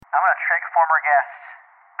I'm gonna trick former guest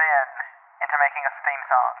Ben into making us a theme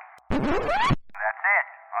song. That's it.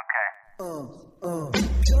 Okay.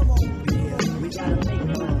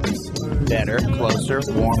 Better, closer,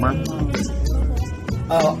 warmer.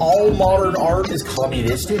 All modern art is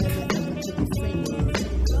communistic.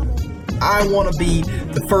 I want to be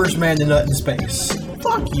the first man to nut in space.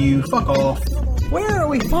 Fuck you. Fuck off. Where are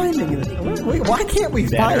we finding it? Why can't we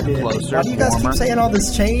find it? Closer, Why do you guys warmer. keep saying all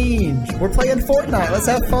this change? We're playing Fortnite. Let's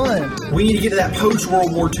have fun. We need to get to that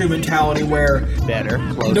post-World War II mentality where Better,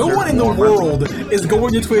 closer, no one in the warmer. world is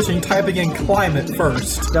going to Twitch and typing in climate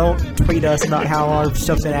first. Don't tweet us about how our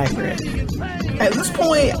stuff's inaccurate. At this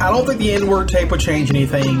point, I don't think the N-word tape would change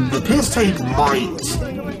anything. The piss tape might.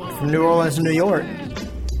 From New Orleans to New York.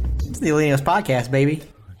 It's the Elenius Podcast, baby.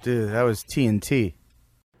 Dude, that was TNT.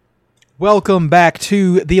 Welcome back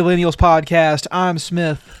to the Millennials Podcast. I'm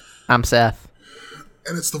Smith. I'm Seth.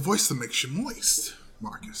 And it's the voice that makes you moist,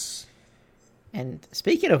 Marcus. And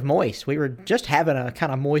speaking of moist, we were just having a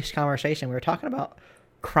kind of moist conversation. We were talking about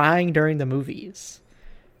crying during the movies.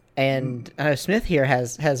 And Smith here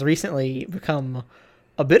has recently become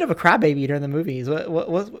a bit of a crybaby during the movies.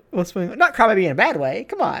 What's been, not crybaby in a bad way.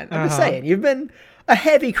 Come on. I'm just saying. You've been a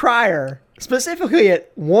heavy crier, specifically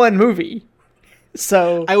at one movie.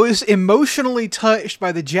 So I was emotionally touched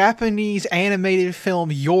by the Japanese animated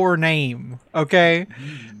film Your Name, okay?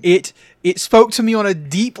 It spoke to me on a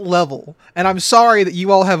deep level, and I'm sorry that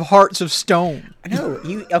you all have hearts of stone. no,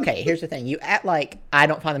 okay, here's the thing. You act like I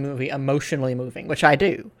don't find the movie emotionally moving, which I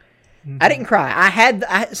do. I didn't cry.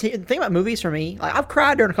 See, the thing about movies for me, like I've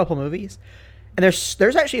cried during a couple movies, and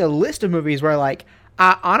there's actually a list of movies where like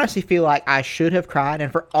I honestly feel like I should have cried,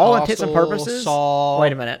 and for all intents and Hostel, purposes, Saw.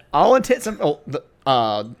 wait a minute, all intents and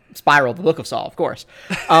Spiral, the Book of Saw, of course,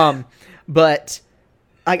 but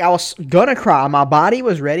like I was gonna cry, my body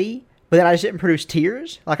was ready, but then I just didn't produce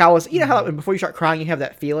tears. Like I was, you know how like, before you start crying, you have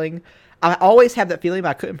that feeling. I always have that feeling, but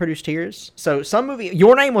I couldn't produce tears. So some movie,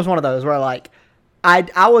 Your Name was one of those where like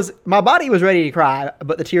my body was ready to cry,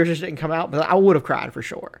 but the tears just didn't come out. But I would have cried for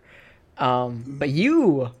sure. But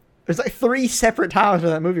there's like 3 separate times in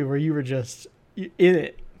that movie where you were just in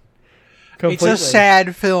it. Completely. It's a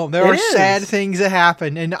sad film. There It are is. sad things that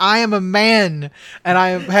happen, and I am a man, and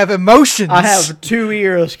I have emotions. I have 2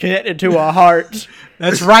 ears connected to a heart.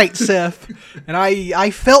 That's right, Seth. And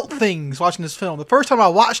I felt things watching this film. The first time I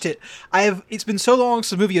watched it, it's been so long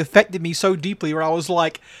since the movie affected me so deeply where I was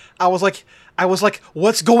like,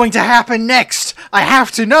 what's going to happen next? I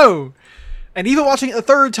have to know. And even watching it the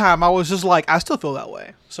third time, I was just like, I still feel that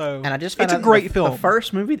way. So And I just found it's a out great the film. The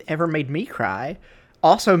first movie that ever made me cry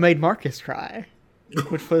also made Marcus cry,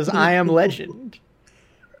 which was I Am Legend.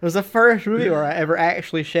 It was the first movie where I ever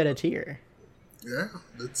actually shed a tear. Yeah,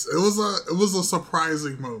 it was a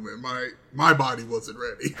surprising moment. My body wasn't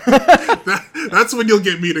ready. That's when you'll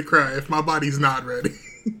get me to cry if my body's not ready.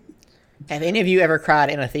 Have any of you ever cried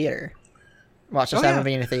in a theater? Watched a sad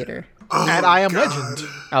movie in a theater? And I Am God. Legend.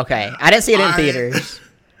 Okay, I didn't see it in theaters.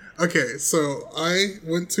 Okay, so I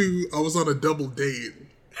was on a double date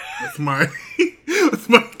with my with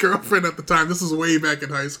my girlfriend at the time. This was way back in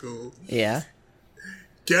high school. Yeah.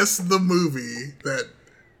 Guess the movie that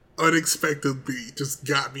unexpectedly just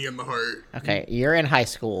got me in the heart. Okay, you're in high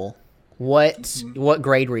school. What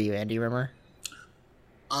grade were you in? Do you remember?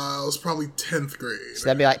 It was probably 10th grade. So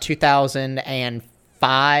that'd be like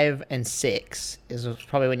 2005 and 6 is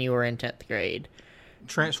probably when you were in 10th grade.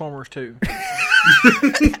 Transformers 2.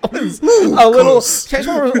 A little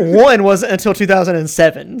Transformers 1 wasn't until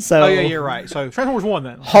 2007. So Oh, yeah, you're right. So Transformers 1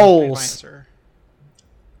 then. Holes.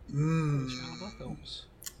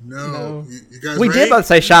 No. You guys we ready? did both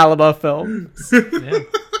say Shia LaBeouf films. Yeah.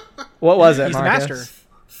 What was it, He's the Marcus? master.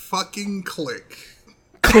 Fucking Click.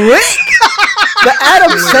 Click? The Adam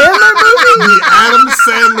Sandler movie? The Adam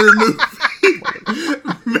Sandler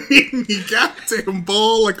movie made me goddamn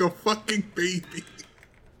bawl like a fucking baby.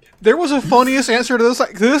 There was a funniest answer to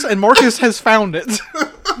this, and Marcus has found it.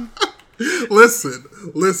 Listen.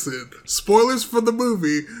 Spoilers for the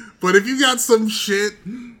movie, but if you got some shit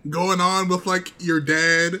going on with like your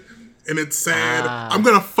dad and it's sad, I'm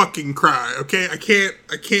gonna fucking cry, okay? I can't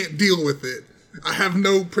deal with it. I have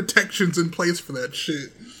no protections in place for that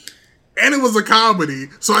shit. And it was a comedy,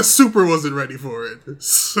 so I super wasn't ready for it.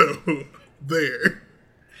 So, there.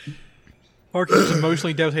 Marcus was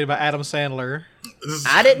emotionally devastated by Adam Sandler.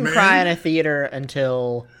 I didn't Man. cry in a theater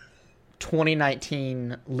until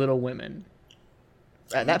 2019 Little Women.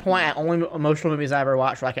 At that point, the only emotional movies I ever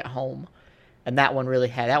watched were like at home. And that one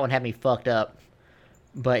had me fucked up.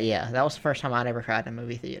 But yeah, that was the first time I'd ever cried in a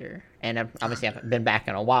movie theater. And obviously I haven't been back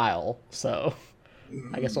in a while, so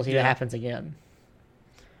I guess we'll see if it happens again.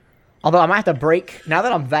 Although I might have to break, now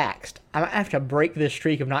that I'm vaxxed, I might have to break this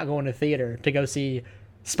streak of not going to theater to go see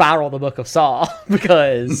Spiral, the Book of Saw,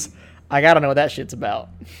 because I gotta know what that shit's about.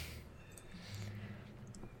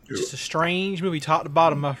 Just a strange movie, top to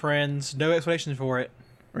bottom, my friends. No explanation for it.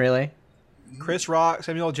 Really? Chris Rock,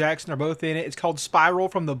 Samuel L. Jackson are both in it. It's called Spiral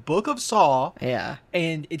from the Book of Saw. Yeah.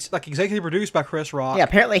 And it's like executive produced by Chris Rock. Yeah,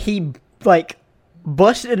 apparently he, like,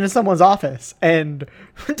 busted into someone's office and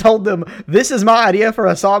told them, this is my idea for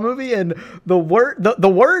a Saw movie, and the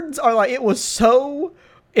words are like, it was so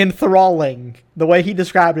enthralling, the way he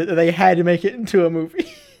described it, that they had to make it into a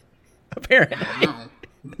movie. Apparently.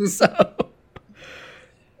 So...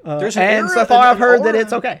 and so far I've heard that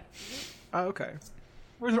it's okay. Oh, okay.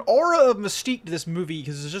 There's an aura of mystique to this movie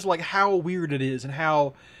because it's just like how weird it is and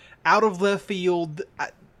how out of left field.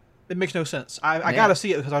 It makes no sense. I gotta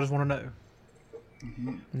see it because I just want to know.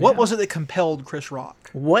 Mm-hmm. What was it that compelled Chris Rock?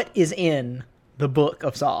 What is in the Book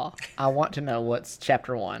of Saw? I want to know what's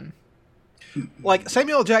chapter 1. Like,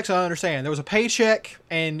 Samuel L. Jackson, I understand. There was a paycheck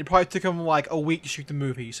and it probably took him like a week to shoot the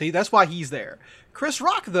movie. See, that's why he's there. Chris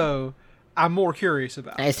Rock, though, I'm more curious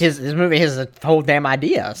about. It's his movie, his whole damn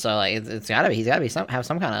idea. So like, he's gotta be have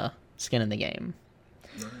some kind of skin in the game.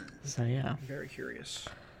 Right. So yeah, I'm very curious.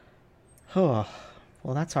 Oh,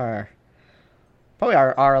 well, that's probably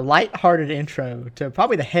our lighthearted intro to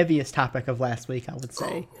probably the heaviest topic of last week, I would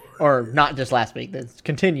say, or not just last week. That's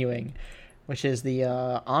continuing, which is the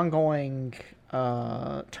ongoing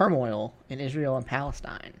turmoil in Israel and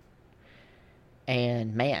Palestine.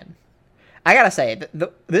 And man, I gotta say,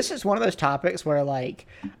 this is one of those topics where, like,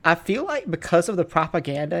 I feel like because of the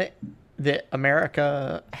propaganda that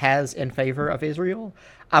America has in favor of Israel,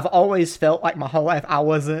 I've always felt like my whole life I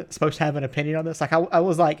wasn't supposed to have an opinion on this. Like, I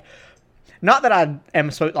was like, not that I am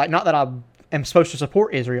supposed to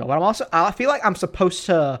support Israel, but I feel like I'm supposed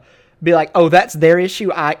to be like, oh, that's their issue.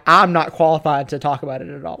 I'm not qualified to talk about it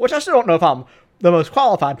at all. Which I still don't know if I'm the most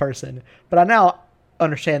qualified person, but I now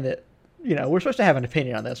understand that, you know, we're supposed to have an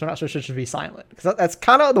opinion on this. We're not supposed to just be silent. Because that's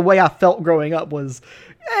kind of the way I felt growing up was,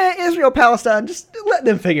 Israel, Palestine, just let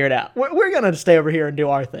them figure it out. We're going to stay over here and do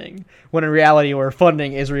our thing. When in reality, we're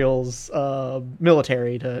funding Israel's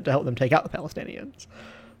military to help them take out the Palestinians.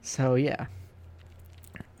 So, yeah.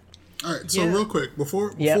 All right, so real quick,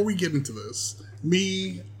 before we get into this,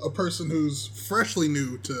 me, a person who's freshly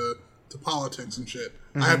new to politics and shit,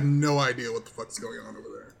 I have no idea what the fuck's going on over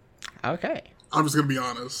there. Okay. I'm just going to be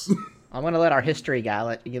honest. I'm going to let our history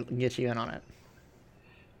guy get you in on it.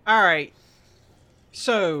 All right.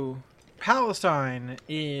 So, Palestine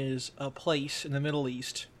is a place in the Middle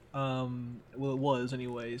East. Well, it was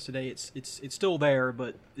anyways. Today it's still there,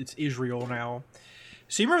 but it's Israel now.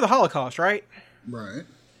 So you remember the Holocaust, right? Right.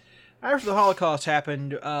 After the Holocaust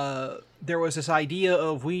happened, there was this idea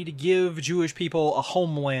of we to give Jewish people a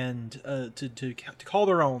homeland to call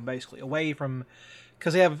their own, basically, away from,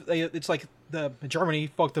 because it's like Germany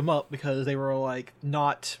fucked them up because they were like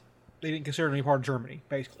they didn't consider any part of Germany,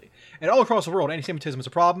 basically. And all across the world, anti-Semitism is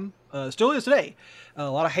a problem. Still is today. A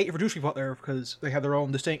lot of hate for Jewish people out there because they have their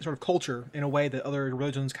own distinct sort of culture in a way that other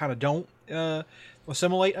religions kind of don't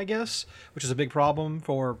assimilate, I guess, which is a big problem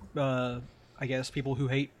for, I guess, people who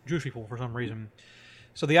hate Jewish people for some reason.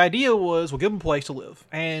 So the idea was, we'll give them a place to live.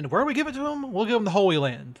 And where do we give it to them? We'll give them the Holy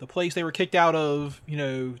Land, the place they were kicked out of,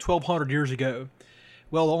 1,200 years ago.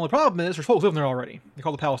 Well, the only problem is there's folks living there already. They're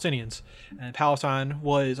called the Palestinians. And Palestine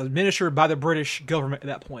was administered by the British government at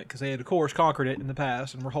that point because they had, of course, conquered it in the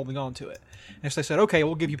past and were holding on to it. And so they said, okay,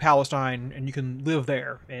 we'll give you Palestine and you can live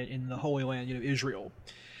there in the Holy Land, Israel.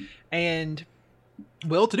 And,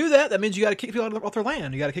 well, to do that means you got to kick people off their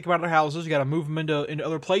land. You got to kick them out of their houses. You got to move them into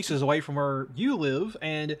other places away from where you live.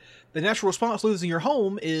 And the natural response to losing your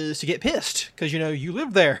home is to get pissed because, you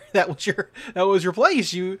lived there. That was your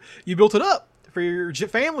place. You built it up for your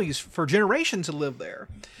families for generations to live there.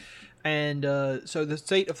 And so the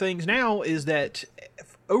state of things now is that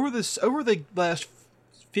over the last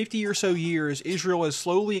 50 or so years, Israel has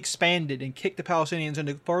slowly expanded and kicked the Palestinians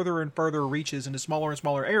into further and further reaches, into smaller and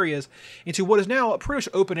smaller areas, into what is now a pretty much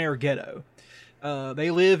open-air ghetto. They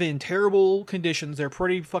live in terrible conditions. They're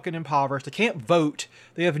pretty fucking impoverished. They can't vote.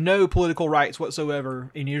 They have no political rights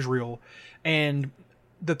whatsoever in Israel. And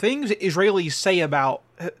the things that Israelis say about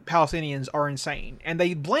Palestinians are insane. And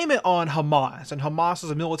they blame it on Hamas. And Hamas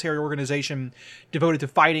is a military organization devoted to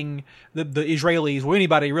fighting the Israelis, or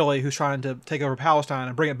anybody really who's trying to take over Palestine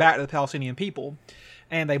and bring it back to the Palestinian people.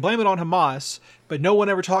 And they blame it on Hamas, but no one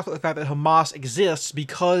ever talks about the fact that Hamas exists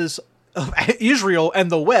because of Israel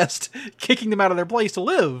and the West kicking them out of their place to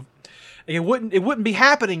live. And it wouldn't be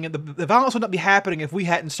happening. The violence would not be happening if we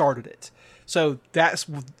hadn't started it. So that's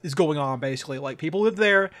what is going on, basically. Like, people live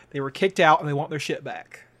there, they were kicked out, and they want their shit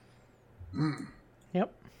back.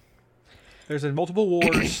 Yep. There's been multiple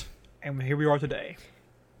wars, and here we are today.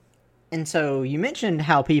 And so you mentioned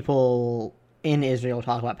how people in Israel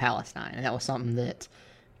talk about Palestine, and that was something that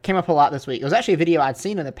came up a lot this week. It was actually a video I'd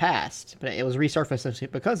seen in the past, but it was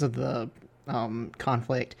resurfaced because of the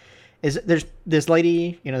conflict. There's this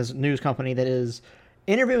lady, this news company that is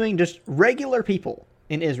interviewing just regular people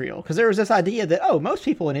in Israel, because there was this idea that, most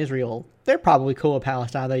people in Israel, they're probably cool with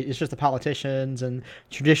Palestine. It's just the politicians and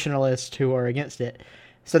traditionalists who are against it.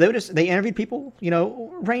 So they interviewed people,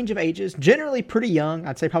 range of ages, generally pretty young.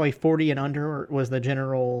 I'd say probably 40 and under was the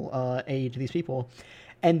general age of these people.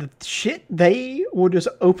 And the shit they would just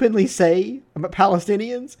openly say about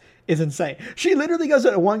Palestinians is insane. She literally goes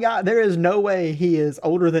to one guy, there is no way he is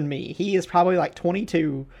older than me. He is probably like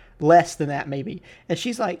 22, less than that maybe. And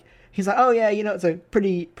he's like, oh yeah, it's a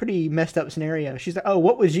pretty messed up scenario. She's like, oh,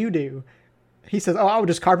 what would you do? He says, oh, I would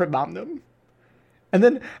just carpet bomb them. And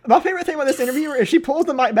then my favorite thing about this interviewer is she pulls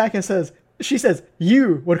the mic back and she says,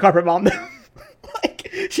 you would carpet bomb them. Like,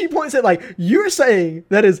 she points at like, you're saying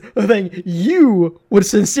that is the thing you would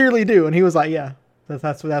sincerely do. And he was like, yeah,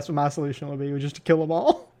 that's what my solution would be, just to kill them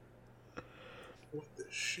all. What the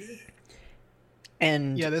shit?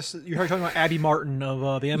 And you're talking about Abby Martin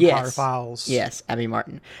of the Empire Files. Yes, Abby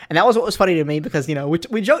Martin. And that was what was funny to me because,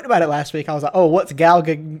 we joked about it last week. I was like, oh, what's Gal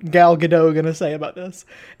Gadot going to say about this?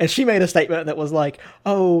 And she made a statement that was like,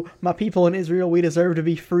 oh, my people in Israel, we deserve to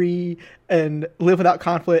be free and live without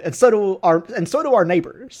conflict. And so do our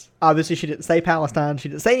neighbors. Obviously, she didn't say Palestine. She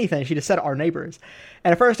didn't say anything. She just said our neighbors.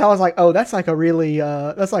 And at first I was like, oh, that's like a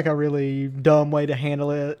really dumb way to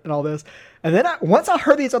handle it and all this. And then once I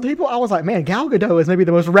heard these other people, I was like, man, Gal Gadot is maybe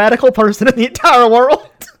the most radical person in the entire world.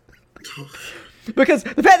 Because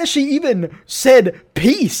the fact that she even said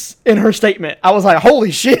peace in her statement, I was like, holy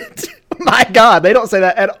shit. My God, they don't say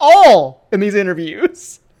that at all in these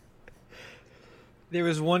interviews. There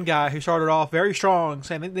was one guy who started off very strong,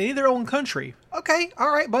 saying they need their own country. Okay, all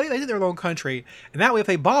right, buddy, they need their own country. And that way, if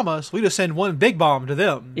they bomb us, we just send one big bomb to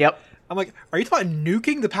them. Yep. I'm like, are you talking about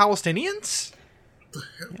nuking the Palestinians?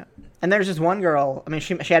 Yeah. And there's this one girl, I mean,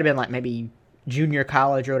 she had been like maybe junior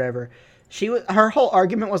college or whatever. Her whole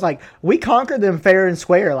argument was like, we conquered them fair and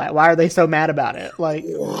square. Like, why are they so mad about it? Like,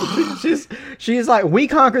 she's like, we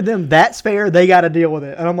conquered them. That's fair. They got to deal with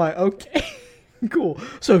it. And I'm like, okay, cool.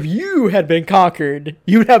 So if you had been conquered,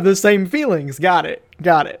 you'd have the same feelings. Got it.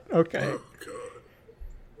 Okay. Oh, God.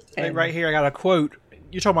 And right here, I got a quote.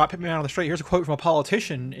 You're talking about putting me out on the street. Here's a quote from a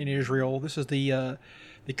politician in Israel. This is the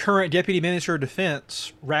current Deputy Minister of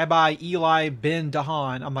Defense, Rabbi Eli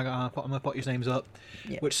Ben-Dahan, I'm going to put his names up,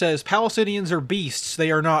 which says, Palestinians are beasts,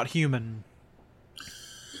 they are not human.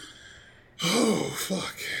 Oh,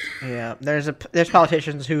 fuck. Yeah, there's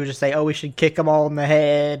politicians who just say, oh, we should kick them all in the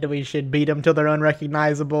head, we should beat them till they're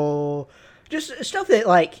unrecognizable. Just stuff that,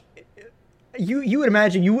 like, you would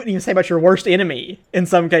imagine you wouldn't even say about your worst enemy in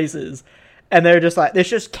some cases. And they're just like, it's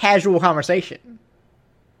just casual conversation.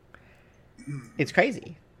 It's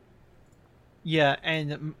crazy. Yeah,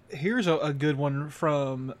 and here's a good one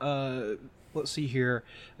from, let's see here,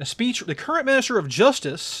 a speech, the current Minister of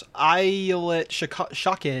Justice, Ayelet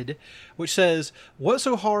Shaked, which says, what's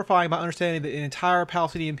so horrifying about understanding that the entire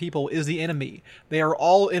Palestinian people is the enemy? They are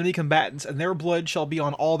all enemy combatants, and their blood shall be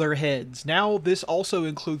on all their heads. Now this also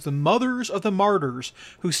includes the mothers of the martyrs,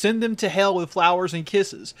 who send them to hell with flowers and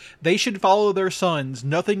kisses. They should follow their sons.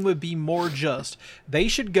 Nothing would be more just. They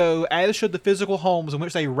should go, as should the physical homes in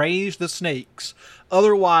which they raised the snakes.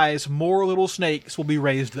 Otherwise, more little snakes will be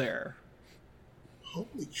raised there.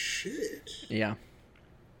 Holy shit. Yeah.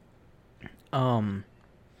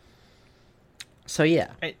 So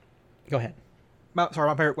yeah. Hey, go ahead. My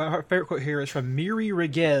favorite quote here is from Miri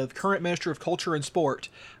Regev, current Minister of Culture and Sport.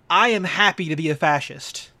 I am happy to be a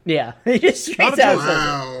fascist. Yeah. He just straight out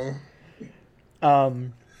says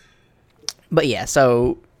it. But yeah,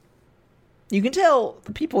 so you can tell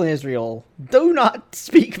the people in Israel do not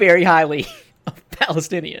speak very highly of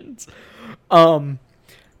Palestinians. But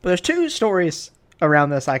there's two stories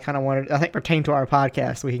around this I think pertain to our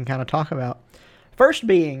podcast we can kind of talk about. First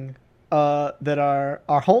being that our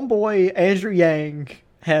homeboy Andrew Yang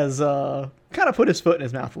has kind of put his foot in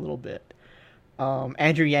his mouth a little bit.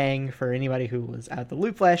 Andrew Yang, for anybody who was at the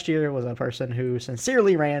Loop last year, was a person who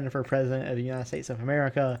sincerely ran for president of the United States of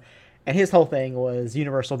America, and his whole thing was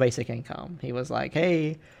universal basic income. He was like,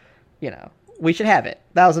 hey, we should have it,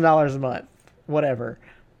 $1,000 a month, whatever.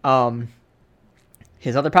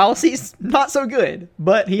 His other policies, not so good,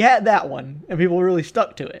 but he had that one, and people really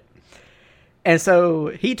stuck to it. And so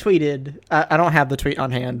he tweeted, I don't have the tweet on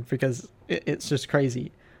hand because It's just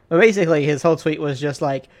crazy. But basically, his whole tweet was just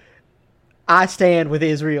like, I stand with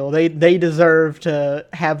Israel. They deserve to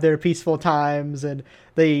have their peaceful times, and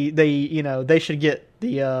they should get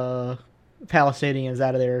the Palestinians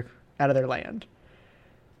out of their land.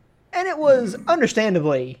 And it was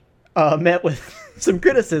understandably met with some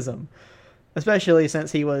criticism, especially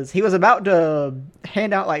since he was about to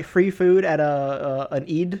hand out like free food at an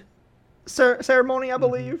Eid ceremony, I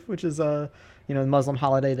believe, which is the Muslim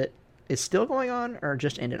holiday that is still going on or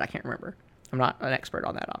just ended. I can't remember. I'm not an expert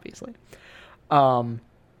on that, obviously. And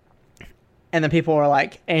then people were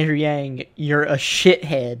like, Andrew Yang, you're a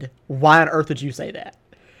shithead. Why on earth did you say that?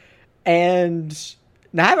 And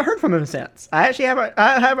now I haven't heard from him since. I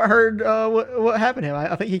haven't heard what happened to him.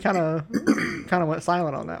 I think he kind of went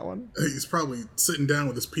silent on that one. He's probably sitting down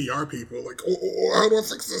with his PR people, like, how do I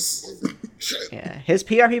fix this? Shit. Yeah, his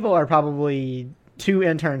PR people are probably 2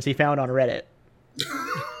 interns he found on Reddit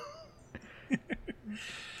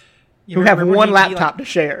who have one laptop to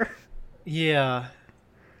share. Yeah,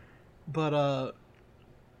 but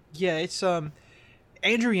yeah, it's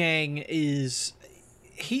Andrew Yang is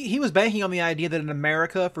he was banking on the idea that in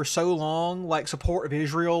America for so long, like, support of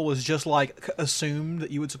Israel was just like assumed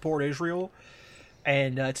that you would support Israel,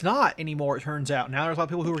 and it's not anymore. It turns out now there's a lot of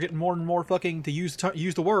people who are getting more and more fucking to use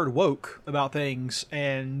the word woke about things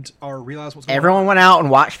and are realize what's going on. Everyone went out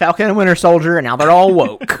and watched Falcon and Winter Soldier, and now they're all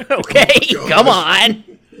woke. Okay, come on.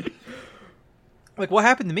 Like, what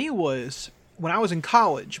happened to me was when I was in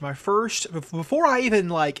college, before I even,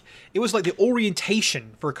 like, it was like the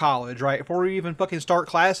orientation for college, right? Before we even fucking start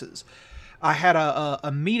classes, I had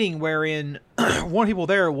a meeting wherein one of the people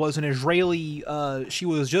there was an Israeli, she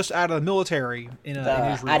was just out of the military in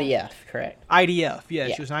Israel. IDF, correct. IDF, yeah,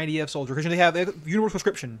 she was an IDF soldier. Because they have universal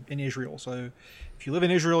conscription in Israel, so if you live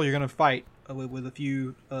in Israel, you're going to fight with a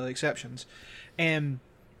few exceptions. And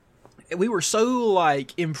we were so,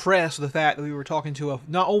 like, impressed with the fact that we were talking to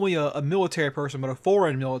not only a military person, but a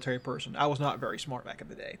foreign military person. I was not very smart back in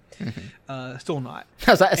the day. Still not.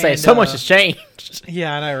 I was about to say, so much has changed.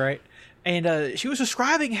 Yeah, I know, right? And she was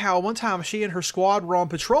describing how one time she and her squad were on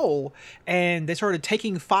patrol, and they started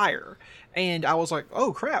taking fire. And I was like,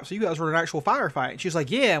 oh, crap, so you guys were in an actual firefight. And she was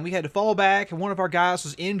like, yeah, and we had to fall back, and one of our guys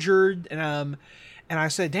was injured, and I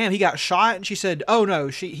said, damn, he got shot? And she said, oh, no,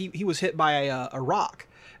 he was hit by a rock.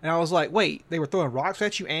 And I was like, wait, they were throwing rocks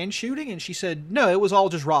at you and shooting? And she said, no, it was all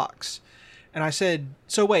just rocks. And I said,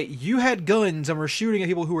 so wait, you had guns and were shooting at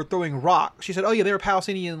people who were throwing rocks? She said, oh yeah, they were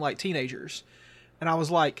Palestinian, like, teenagers. And I was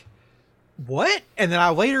like, what? And then I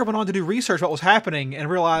later went on to do research what was happening and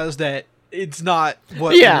realized that it's not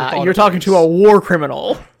what. Yeah, you're talking to a war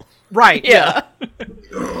criminal. Right, yeah.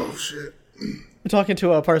 Oh, shit. You're talking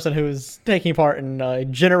to a person who's taking part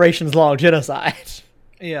in generations-long genocide.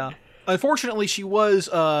 Yeah. Unfortunately, she was,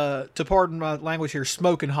 to pardon my language here,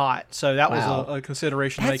 smoking hot. So that was a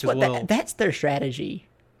consideration to make as well. That's their strategy.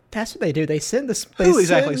 That's what they do. They send the... Who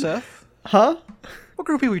exactly, Seth? Huh? What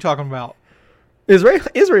group of people are you talking about? Israelites.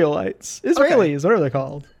 Israelis, Okay. whatever they're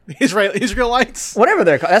called. Israelites? Whatever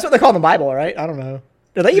they're called. That's what they're called in the Bible, right? I don't know.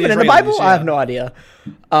 Are they even in the Bible? Yeah. I have no idea.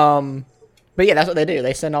 But yeah, that's what they do.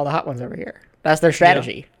 They send all the hot ones over here. That's their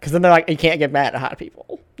strategy. Because then they're like, you can't get mad at hot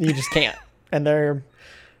people. You just can't. And they're...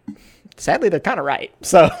 Sadly, they're kind of right.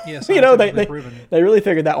 So, yes, they really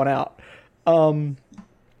figured that one out.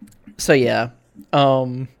 So, yeah.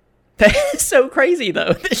 That's so crazy,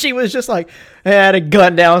 though. That she was just like, hey, I had to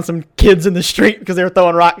gun down some kids in the street because they were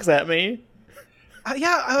throwing rocks at me.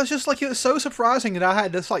 Yeah, I was just like, it was so surprising that I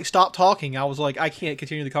had to, like, stop talking. I was like, I can't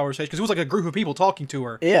continue the conversation because it was like a group of people talking to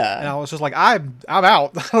her. Yeah. And I was just like, I'm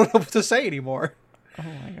out. I don't know what to say anymore. Oh,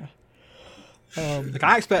 my God. Like,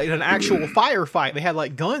 I expected an actual firefight. They had,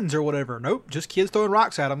 like, guns or whatever. Nope, just kids throwing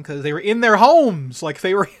rocks at them because they were in their homes. Like,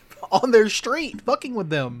 they were on their street fucking with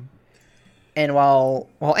them. And while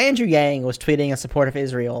Andrew Yang was tweeting in support of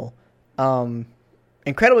Israel,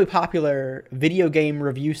 incredibly popular video game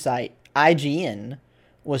review site IGN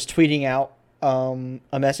was tweeting out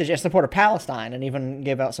a message in support of Palestine and even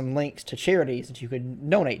gave out some links to charities that you could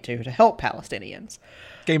donate to help Palestinians.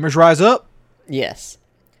 Gamers rise up. Yes.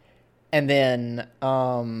 And then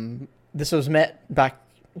this was met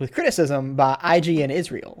with criticism by IGN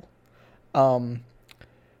Israel.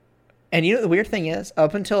 And you know the weird thing is,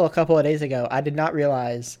 up until a couple of days ago, I did not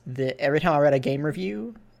realize that every time I read a game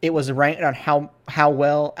review, it was ranked on how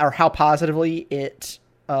well or how positively it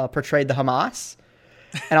portrayed the Hamas.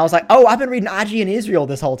 And I was like, oh, I've been reading IGN Israel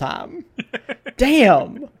this whole time.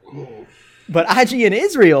 Damn. But IGN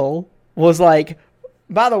Israel was like,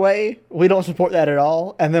 by the way, we don't support that at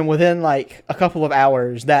all. And then within like a couple of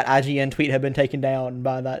hours, that IGN tweet had been taken down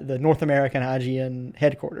by the North American IGN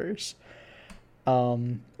headquarters.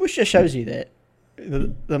 Which just shows you that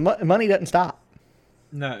the money doesn't stop.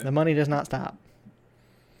 No. The money does not stop.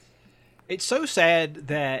 It's so sad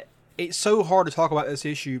that it's so hard to talk about this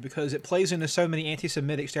issue because it plays into so many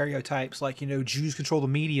anti-Semitic stereotypes, like, Jews control the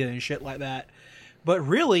media and shit like that. But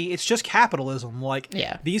really, it's just capitalism. Like,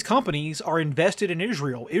 these companies are invested in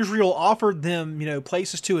Israel. Israel offered them,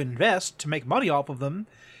 places to invest to make money off of them.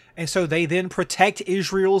 And so they then protect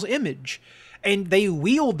Israel's image. And they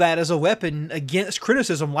wield that as a weapon against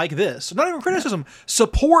criticism like this. Not even criticism,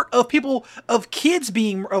 support of people, of kids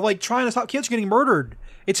trying to stop kids from getting murdered.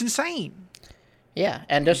 It's insane. Yeah,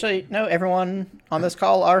 and just so you know, everyone on this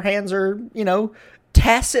call, our hands are,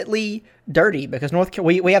 tacitly dirty because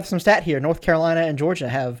we have some stat here. North Carolina and Georgia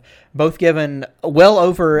have both given well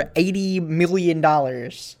over $80 million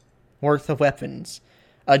worth of weapons.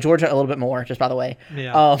 Georgia a little bit more, just by the way.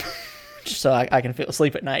 Yeah. Just so I can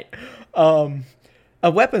sleep at night. Of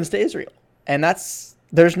weapons to Israel, and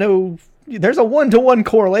there's a 1-to-1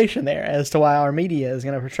 correlation there as to why our media is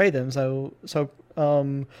going to portray them so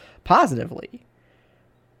positively.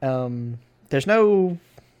 There's no.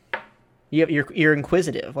 You're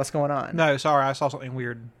inquisitive. What's going on? No, sorry, I saw something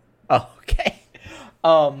weird. Oh, okay.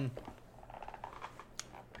 But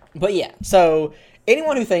yeah, so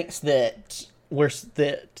anyone who thinks that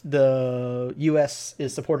the U.S.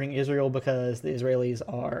 is supporting Israel because the Israelis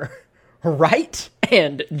are right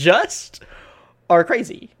and just are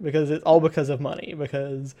crazy, because it's all because of money.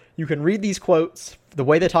 Because you can read these quotes, the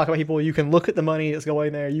way they talk about people, you can look at the money that's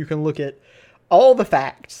going there, you can look at all the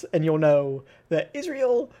facts, and you'll know that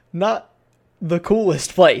Israel, not the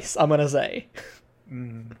coolest place, I'm going to say.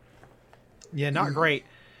 Yeah, not great.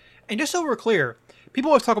 And just so we're clear,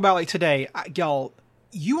 people always talk about, like, today, y'all,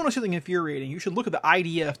 you want to see something infuriating, you should look at the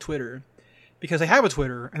IDF Twitter, because they have a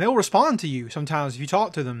Twitter, and they'll respond to you sometimes if you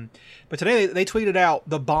talk to them. But today, they tweeted out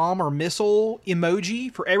the bomb or missile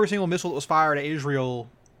emoji for every single missile that was fired at Israel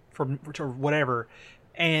for whatever.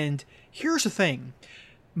 And here's the thing.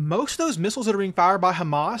 Most of those missiles that are being fired by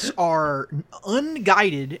Hamas are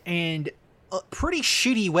unguided and pretty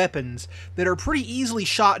shitty weapons that are pretty easily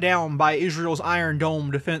shot down by Israel's Iron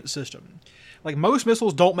Dome defense system. Like, most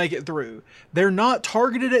missiles don't make it through. They're not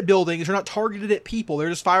targeted at buildings. They're not targeted at people. They're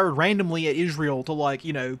just fired randomly at Israel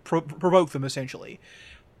to, provoke them, essentially.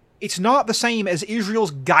 It's not the same as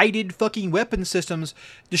Israel's guided fucking weapon systems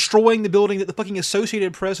destroying the building that the fucking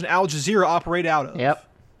Associated Press and Al Jazeera operate out of. Yep.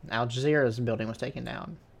 Al Jazeera's building was taken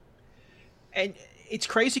down. And it's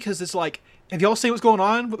crazy because it's like, have y'all seen what's going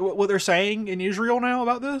on with what they're saying in Israel now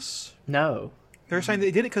about this? No. They're saying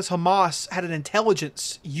they did it because Hamas had an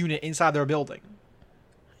intelligence unit inside their building.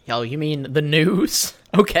 Yo, you mean the news?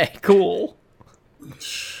 Okay, cool.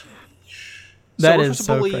 That is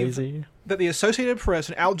so crazy. That the Associated Press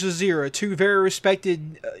and Al Jazeera, two very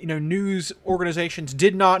respected, news organizations,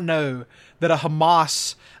 did not know that a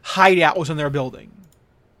Hamas hideout was in their building.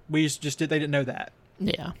 They didn't know that.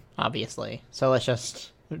 Yeah, obviously. So let's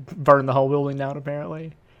just burn the whole building down,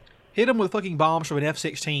 apparently. Hit them with fucking bombs from an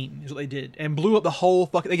F-16 is what they did. And blew up the whole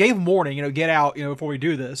fucking... They gave them warning, get out, before we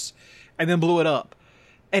do this. And then blew it up.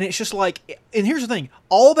 And it's just like... And here's the thing.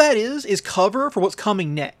 All that is cover for what's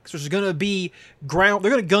coming next. There's going to be ground...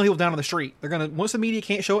 They're going to gun people down on the street. They're going to... Once the media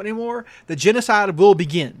can't show it anymore, the genocide will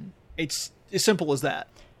begin. It's as simple as that.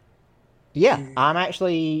 Yeah, I'm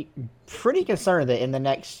actually pretty concerned that in the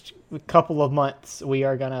next couple of months we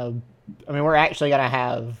are going to... we're actually going to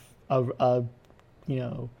have a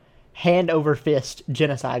hand over fist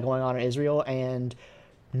genocide going on in Israel, and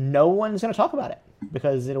no one's going to talk about it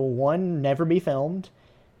because it'll, one, never be filmed,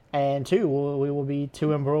 and two, we will be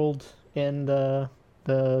too embroiled in the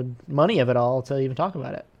money of it all to even talk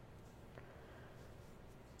about it.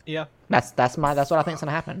 Yeah, that's what I think is going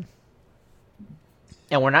to happen.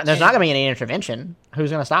 And there's not going to be any intervention. Who's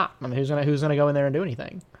going to stop? Who's going to go in there and do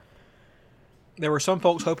anything? There were some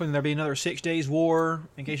folks hoping there'd be another 6 Days War.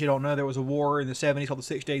 In case you don't know, there was a war in the 70s called the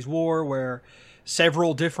 6 Days War where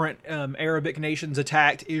several different Arabic nations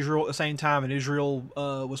attacked Israel at the same time, and Israel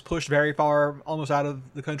was pushed very far, almost out of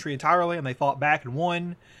the country entirely, and they fought back and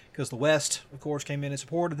won because the West, of course, came in and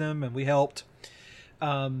supported them, and we helped.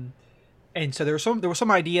 And so there was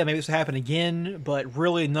some idea maybe this would happen again, but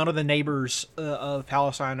really none of the neighbors of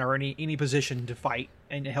Palestine are in any position to fight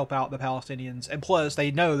and to help out the Palestinians. And plus,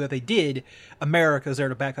 they know that they did, America's there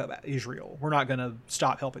to back up Israel. We're not going to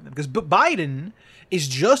stop helping them. Because Biden is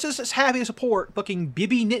just as happy to support fucking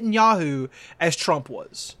Bibi Netanyahu as Trump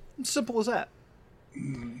was. It's simple as that.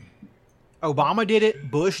 Obama did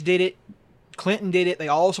it. Bush did it. Clinton did it. They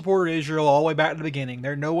all supported Israel all the way back to the beginning.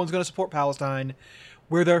 No one's going to support Palestine.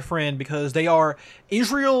 We're their friend because they are...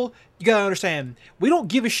 Israel, you got to understand, we don't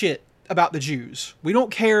give a shit about the Jews. We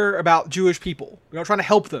don't care about Jewish people. We're not trying to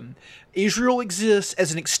help them. Israel exists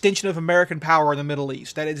as an extension of American power in the Middle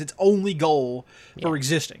East. That is its only goal for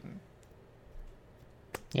existing.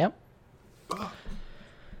 Yep.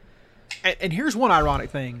 And here's one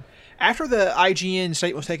ironic thing. After the IGN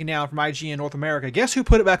statement was taken down from IGN North America, guess who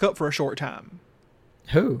put it back up for a short time?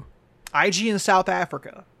 Who? IGN South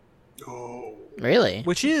Africa. Oh, Really?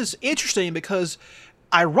 Which is interesting because,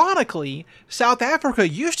 ironically, South Africa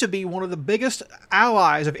used to be one of the biggest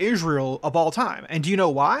allies of Israel of all time. And do you know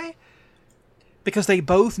why? Because they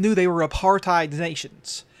both knew they were apartheid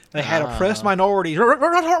nations. They had oppressed minorities. We're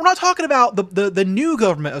not talking about the new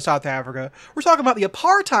government of South Africa. We're talking about the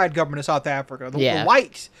apartheid government of South Africa, the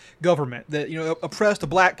white government that oppressed the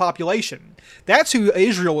black population. That's who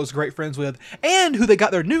Israel was great friends with, and who they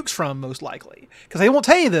got their nukes from, most likely. Because they won't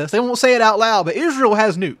tell you this, they won't say it out loud, but Israel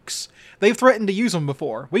has nukes. They've threatened to use them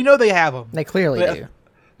before. We know they have them. They clearly do.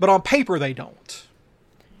 But on paper, they don't.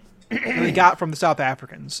 They got from the South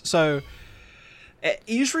Africans. So,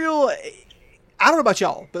 Israel, I don't know about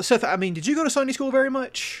y'all, but Seth, I mean, did you go to Sunday school very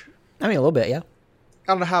much? I mean, a little bit, yeah.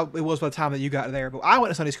 I don't know how it was by the time that you got there, but I went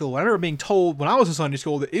to Sunday school. I remember being told when I was in Sunday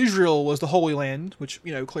school that Israel was the Holy Land, which,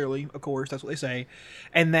 clearly, of course, that's what they say,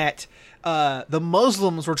 and that the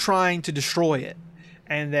Muslims were trying to destroy it,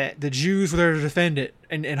 and that the Jews were there to defend it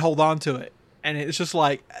and hold on to it. And it's just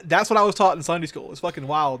like, that's what I was taught in Sunday school. It's fucking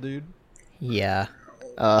wild, dude. Yeah.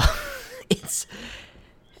 It's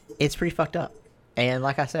pretty fucked up. And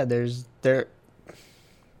like I said, there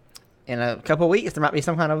in a couple of weeks there might be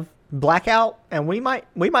some kind of blackout, and we might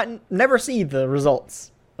never see the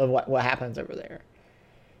results of what happens over there.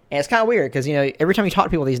 And it's kind of weird because every time you talk to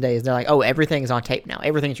people these days, they're like, "Oh, everything's on tape now.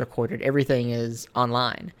 Everything's recorded. Everything is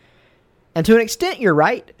online." And to an extent, you're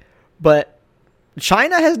right, but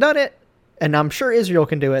China has done it, and I'm sure Israel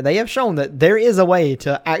can do it. They have shown that there is a way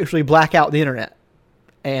to actually black out the internet.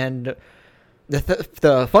 And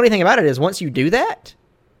the funny thing about it is, once you do that,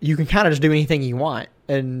 you can kind of just do anything you want,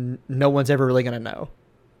 and no one's ever really going to know.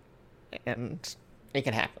 And it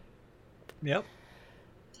can happen. Yep.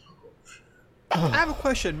 I have a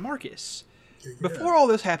question, Marcus. Before all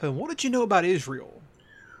this happened, what did you know about Israel?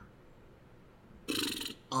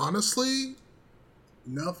 honestly,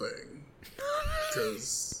 nothing.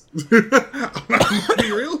 Because I'm gonna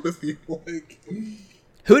be real with you. Like,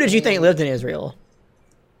 who did you think lived in Israel?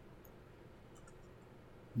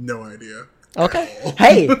 no idea. Okay.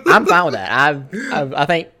 Hey, I'm fine with that. I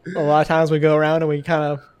think a lot of times we go around and we kind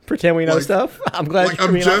of pretend we know stuff. I'm glad like, you're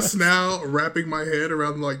I'm being just honest. now wrapping my head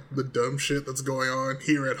around like the dumb shit that's going on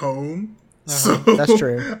here at home. Uh-huh. So That's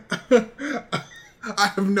true. I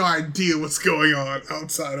have no idea what's going on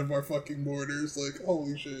outside of our fucking borders. Like,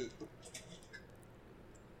 holy shit.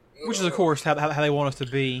 Which is, of course, how they want us to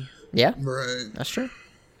be. Yeah, Right. that's true.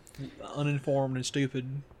 Uninformed and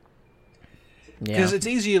stupid. Yeah. Because it's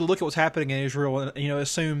easy to look at what's happening in Israel and,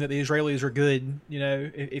 assume that the Israelis are good,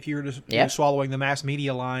 if you're just swallowing the mass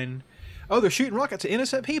media line. Oh, they're shooting rockets at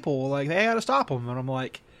innocent people. Like, they gotta stop them. And I'm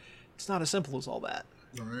like, it's not as simple as all that.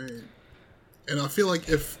 Right. And I feel like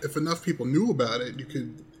if enough people knew about it, you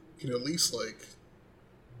could at least, like,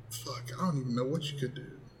 fuck, I don't even know what you could do.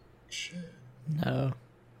 Shit. No.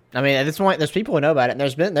 I mean, at this point, there's people who know about it.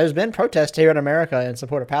 And there's been protests here in America in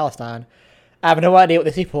support of Palestine. I have no idea what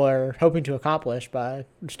these people are hoping to accomplish by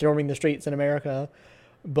storming the streets in America.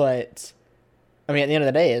 But, I mean, at the end of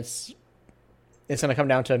the day, it's going to come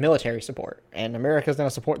down to military support. And America's going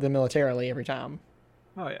to support them militarily every time.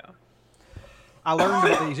 Oh, yeah. I learned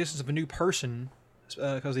about the existence of a new person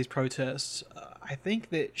because of these protests. I think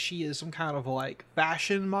that she is some kind of, like,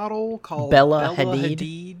 fashion model called Bella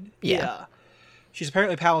Hadid. Yeah. She's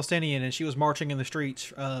apparently Palestinian, and she was marching in the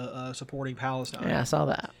streets supporting Palestine. Yeah, I saw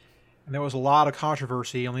that. And there was a lot of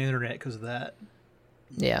controversy on the internet because of that.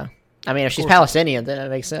 Yeah. I mean, if she's Palestinian, then it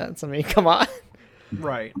makes sense. I mean, come on.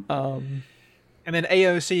 Right. And then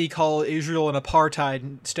AOC called Israel an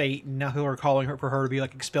apartheid state, and now people are calling her for her to be,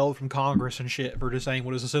 like, expelled from Congress and shit for just saying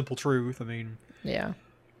what is a simple truth. I mean... Yeah.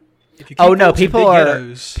 If you keep Oh, no, folks in people big are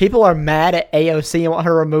ghettos- mad at AOC and want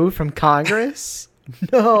her removed from Congress?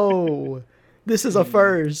 No. This is a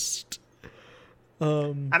first. I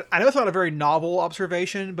know it's not a very novel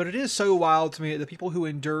observation, but it is so wild to me that the people who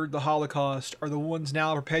endured the Holocaust are the ones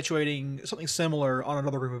now perpetuating something similar on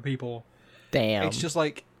another group of people. Damn. It's just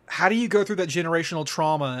like, how do you go through that generational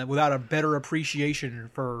trauma without a better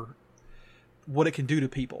appreciation for what it can do to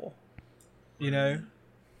people? You know?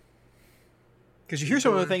 Because you hear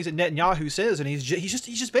some of the things that Netanyahu says, and he's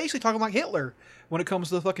just basically talking like Hitler when it comes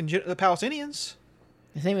to the fucking the Palestinians.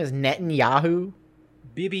 His name is Netanyahu.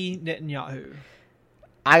 Bibi Netanyahu.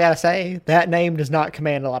 I gotta say, that name does not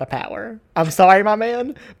command a lot of power. I'm sorry, my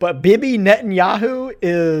man, but Bibi Netanyahu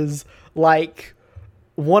is like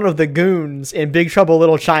one of the goons in Big Trouble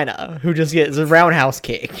Little China who just gets roundhouse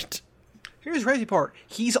kicked. Here's the crazy part.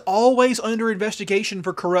 He's always under investigation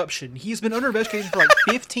for corruption. He's been under investigation for like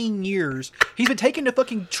 15 years. He's been taken to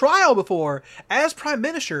fucking trial before as prime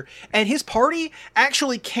minister, and his party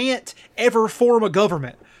actually can't ever form a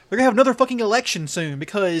government. They're gonna have another fucking election soon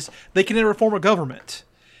because they can never form a government.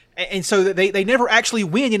 And so they never actually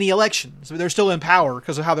win any elections. They're still in power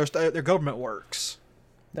because of how their government works.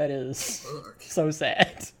 That is so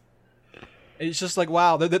sad. It's just like,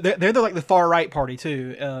 wow, they're like the far right party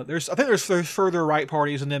too. I think there's further right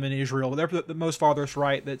parties than them in Israel, but they're the most farthest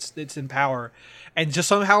right that's in power, and just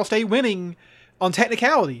somehow stay winning on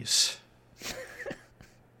technicalities.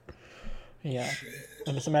 Yeah.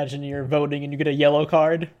 And just imagine you're voting and you get a yellow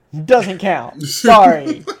card. Doesn't count.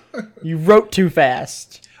 Sorry. You wrote too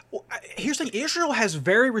fast. Well, here's the thing: Israel has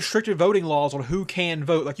very restrictive voting laws on who can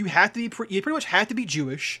vote. Like you have to be, you pretty much have to be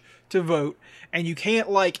Jewish to vote, and you can't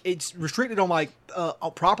it's restricted on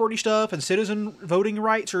on property stuff, and citizen voting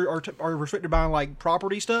rights are restricted by like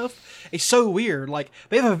property stuff. It's so weird. Like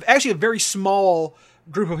they have actually a very small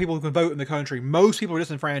group of people who can vote in the country. Most people are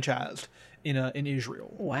disenfranchised in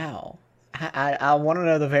Israel. Wow. I want to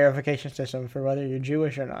know the verification system for whether you're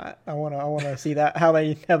Jewish or not. I want to see that, how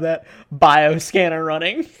they have that bio scanner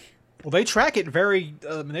running. Well, they track it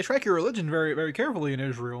they track your religion very, very carefully in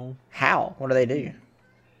Israel. How? What do they do?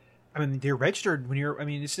 I mean, they're registered when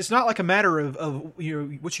it's not like a matter of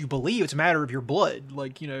what you believe. It's a matter of your blood.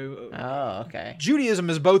 Oh, okay. Judaism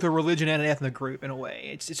is both a religion and an ethnic group in a way.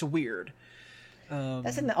 It's weird.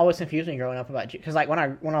 That's something that always confused me growing up about because when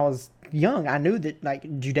I was young, I knew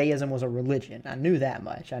that Judaism was a religion. I knew that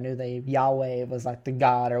much. I knew Yahweh was like the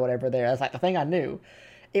God or whatever there. That's like the thing I knew.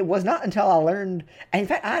 It was not until I learned, and in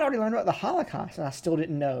fact, I had already learned about the Holocaust, and I still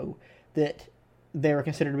didn't know that they were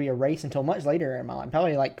considered to be a race until much later in my life.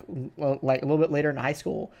 Probably like a little bit later in high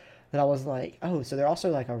school, that I was like, oh, so they're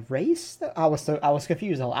also like a race. I was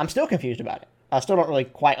confused. I'm still confused about it. I still don't really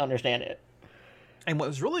quite understand it. And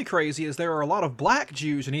what's really crazy is there are a lot of black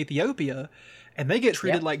Jews in Ethiopia, and they get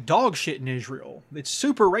treated like dog shit in Israel. It's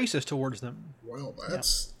super racist towards them. Well,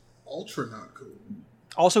 that's ultra not cool.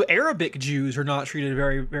 Also, Arabic Jews are not treated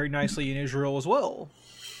very, very nicely in Israel as well.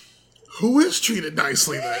 Who is treated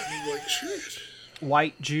nicely then? Like, shit.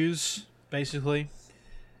 White Jews, basically.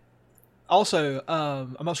 Also,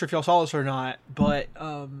 I'm not sure if y'all saw this or not, but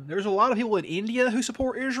there's a lot of people in India who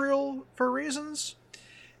support Israel for reasons.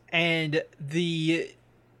 And the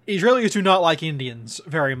Israelis do not like Indians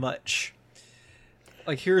very much.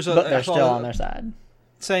 Like, but they're still on their side.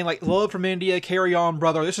 Saying, like, love from India, carry on,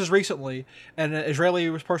 brother. This is recently. And an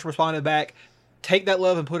Israeli person responded back, take that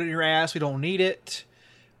love and put it in your ass. We don't need it.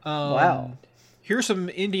 Wow. Here's some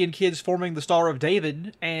Indian kids forming the Star of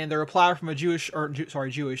David, and the reply from a Jewish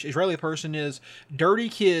Israeli person is, dirty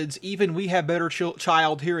kids, even we have better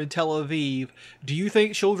child here in Tel Aviv. Do you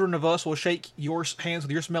think children of us will shake your hands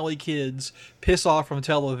with your smelly kids? Piss off from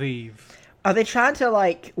Tel Aviv. Are they trying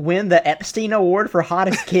to, win the Epstein Award for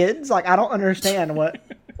hottest kids? I don't understand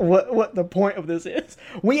what the point of this is.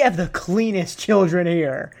 We have the cleanest children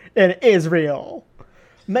here in Israel.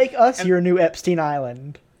 Make us your new Epstein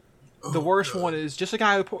Island. The worst one is just a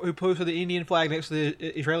guy who posted the Indian flag next to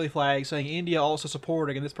the Israeli flag saying India also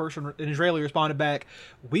supporting, and this person, an Israeli, responded back,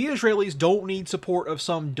 we Israelis don't need support of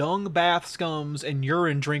some dung bath scums and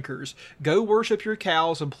urine drinkers. Go worship your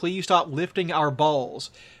cows and please stop lifting our balls.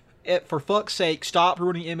 For fuck's sake, stop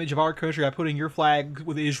ruining the image of our country by putting your flag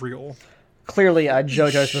with Israel. Clearly a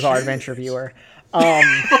JoJo's Bizarre Adventure viewer.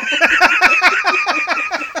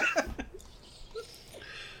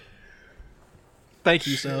 Thank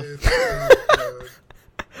you, Seth.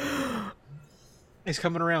 He's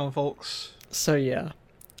coming around, folks. So yeah,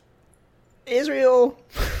 Israel.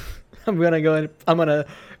 I'm gonna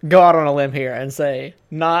go out on a limb here and say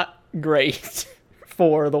not great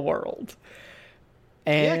for the world.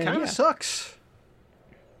 And it kind of sucks.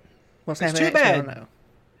 What's it's happening too next? bad. I don't know.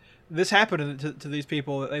 This happened to these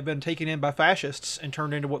people. They've been taken in by fascists and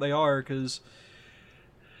turned into what they are. Because,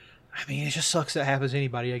 I mean, it just sucks that happens to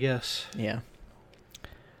anybody, I guess. Yeah.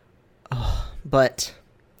 But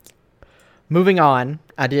moving on,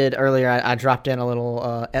 I did earlier. I dropped in a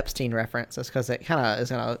little Epstein reference. That's because it kind of is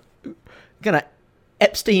gonna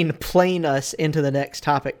Epstein plane us into the next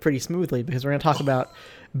topic pretty smoothly because we're gonna talk about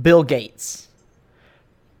Bill Gates.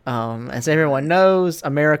 As everyone knows,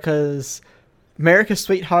 America's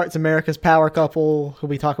sweethearts, America's power couple, who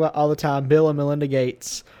we talk about all the time, Bill and Melinda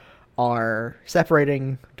Gates, are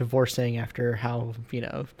separating, divorcing after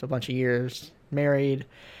a bunch of years married,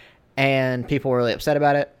 and people were really upset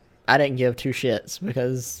about it. I didn't give two shits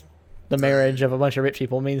because the marriage of a bunch of rich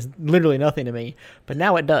people means literally nothing to me. But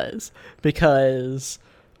now it does, because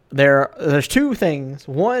there's two things.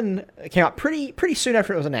 One came out pretty soon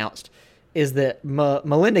after it was announced, is that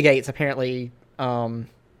Melinda Gates apparently, how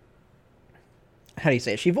do you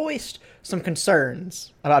say it? She voiced some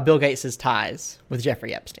concerns about Bill Gates' ties with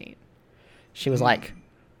Jeffrey Epstein. She was like,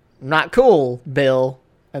 "Not cool, Bill,"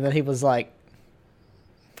 and then he was like,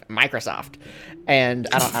 "Microsoft," and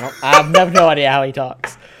I have no idea how he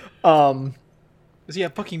talks. Is he a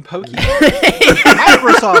fucking pokey?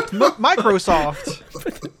 Microsoft.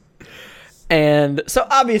 And so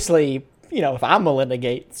obviously, if I'm Melinda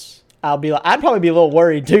Gates, I'd probably be a little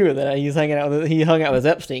worried too that he hung out with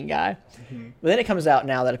this Epstein guy. But then it comes out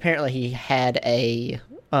now that apparently he had a,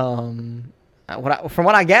 from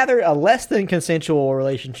what I gather, a less than consensual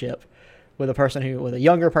relationship with a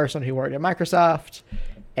younger person who worked at Microsoft.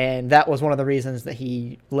 And that was one of the reasons that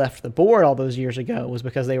he left the board all those years ago, was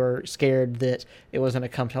because they were scared that it was going to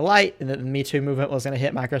come to light and that the Me Too movement was going to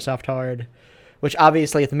hit Microsoft hard. Which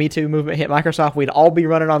obviously, if the Me Too movement hit Microsoft, we'd all be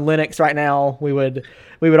running on Linux right now. We would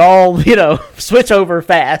all, switch over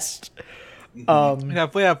fast. We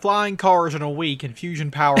have flying cars in a week and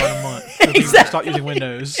fusion power in a month. So we stop using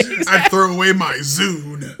Windows. I'd throw away my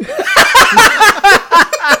Zune.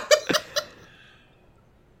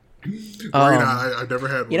 I've never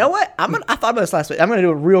had one. You know what? I thought about this last week. I'm going to do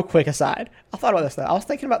a real quick aside. I thought about this though. I was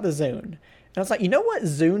thinking about the Zune. And I was like, you know what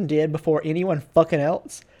Zune did before anyone fucking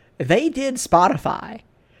else? They did Spotify.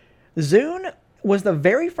 Zune was the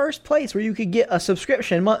very first place where you could get a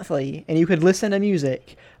subscription monthly and you could listen to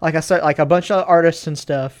music, like a bunch of artists and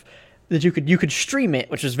stuff that you could stream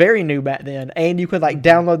it, which was very new back then, and you could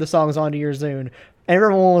download the songs onto your Zune. And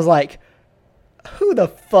everyone was like, who the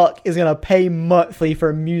fuck is gonna pay monthly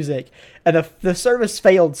for music? And the service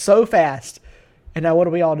failed so fast. And now what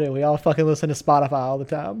do? We all fucking listen to Spotify all the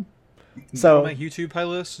time. So make YouTube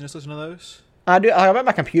playlists and just listen to those. I do. On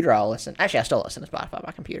my computer, I'll listen. Actually, I still listen to Spotify on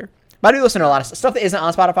my computer. But I do listen to a lot of stuff that isn't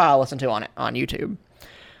on Spotify. I'll listen to on YouTube.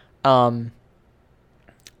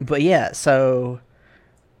 But yeah, so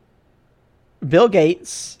Bill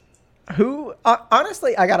Gates, who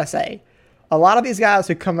honestly, I gotta say, a lot of these guys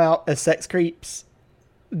who come out as sex creeps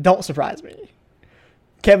don't surprise me.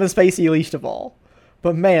 Kevin Spacey least of all.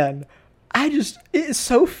 But man, it is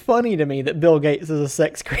so funny to me that Bill Gates is a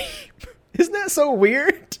sex creep. Isn't that so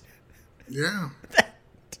weird? Yeah.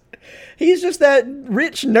 He's just that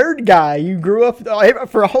rich nerd guy you grew up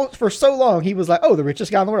for so long. He was like, oh, the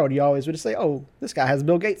richest guy in the world. You always would just say, oh, this guy has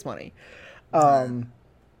Bill Gates money. And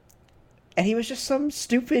he was just some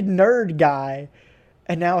stupid nerd guy.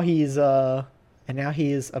 And now he's a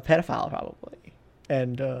pedophile probably.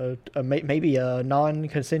 And maybe a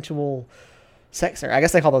non-consensual sexer. I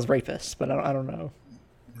guess they call those rapists, but I don't know.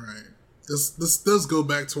 Right. This does go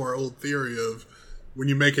back to our old theory of, when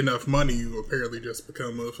you make enough money, you apparently just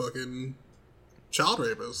become a fucking child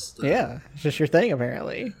rapist. Yeah, it's just your thing,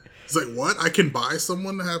 apparently. It's like, what? I can buy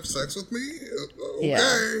someone to have sex with me? Okay.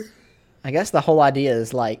 Yeah. I guess the whole idea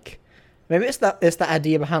is maybe it's the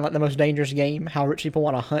idea behind the Most Dangerous Game, how rich people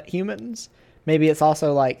want to hunt humans. Maybe it's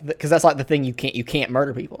also because that's the thing, you can't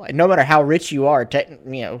murder people. No matter how rich you are,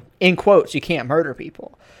 in quotes, you can't murder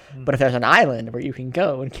people. But if there's an island where you can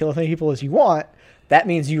go and kill as many people as you want, that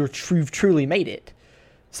means you've truly made it.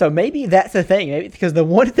 So maybe that's the thing. Maybe because the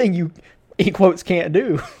one thing you, in quotes, can't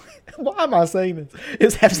do, why am I saying this,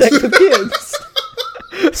 is have sex with kids.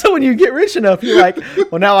 So when you get rich enough, you're like,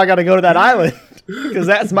 well, now I got to go to that island because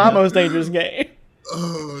that's my most dangerous game.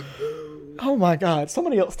 Oh, no. Oh, my God.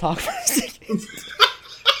 Somebody else talk for a second.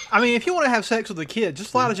 I mean, if you want to have sex with a kid,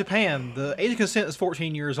 just fly to Japan. The age of consent is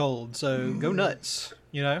 14 years old, so go nuts.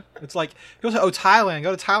 It's like, go to Thailand.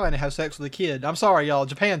 Go to Thailand and have sex with a kid. I'm sorry, y'all.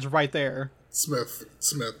 Japan's right there. Smith,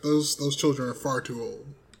 those children are far too old.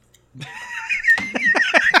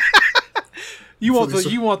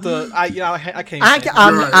 I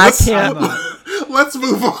can't. Let's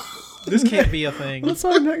move on. This can't be a thing. What's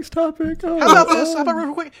our next topic? Oh. How about this? How about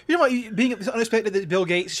real quick? Being unexpected that Bill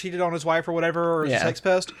Gates cheated on his wife or whatever, or is a sex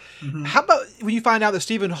pest. Mm-hmm. How about when you find out that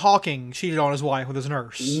Stephen Hawking cheated on his wife with his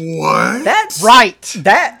nurse? What? That's right.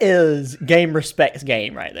 That is game respects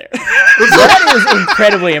game right there. That is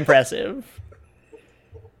incredibly impressive.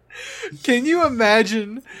 Can you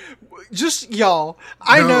imagine? Just y'all.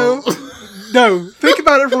 I know. No, think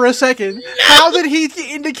about it for a second. How did he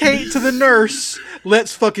indicate to the nurse,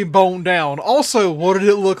 let's fucking bone down? Also, what did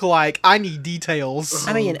it look like? I need details.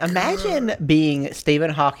 I mean, imagine being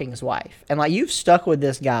Stephen Hawking's wife. And, you've stuck with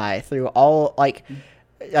this guy through all,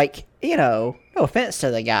 like, you know, no offense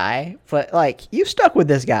to the guy, but like, you stuck with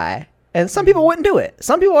this guy. And some people wouldn't do it.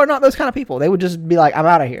 Some people are not those kind of people. They would just be like, I'm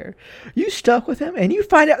out of here. You stuck with him, and you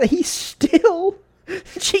find out that he still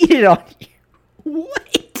cheated on you.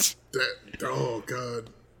 What? Oh, God.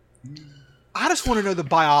 I just want to know the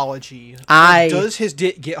biology. Does his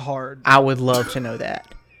dick get hard? I would love to know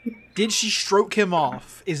that. Did she stroke him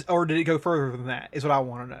off? Or did it go further than that? Is what I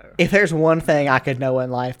want to know. If there's one thing I could know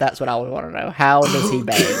in life, that's what I would want to know. How does he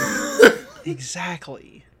bang?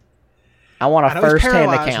 Exactly. I want a I know he's first-hand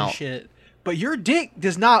paralyzed and account. shit, but your dick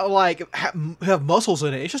does not like have muscles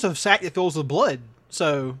in it. It's just a sack that fills with blood.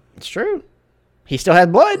 So It's true. He still has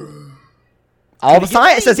blood. All the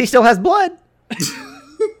science says he still has blood.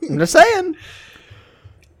 I'm just saying.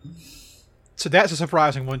 So that's a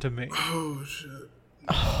surprising one to me. Oh, shit.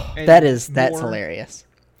 That's hilarious.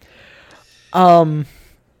 But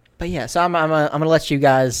yeah, so I'm gonna let you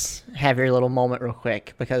guys have your little moment real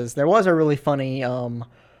quick because there was a really funny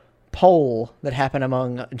poll that happened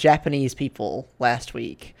among Japanese people last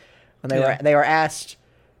week when they were asked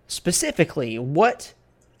specifically what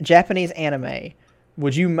Japanese anime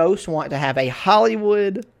would you most want to have a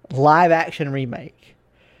Hollywood live action remake?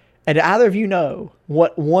 And do either of you know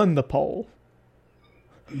what won the poll?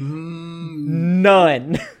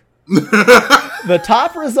 None. The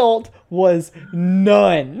top result was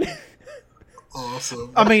none.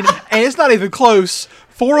 Awesome. I mean, and it's not even close.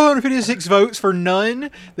 456 votes for none.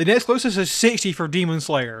 The next closest is 60 for Demon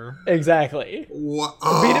Slayer. Exactly. What?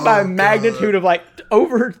 Beat it by a magnitude of like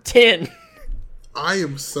over 10. I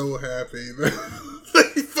am so happy that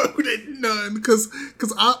they voted none because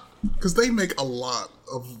they make a lot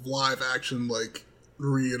of live action like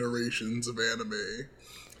reiterations of anime.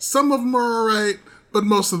 Some of them are alright, but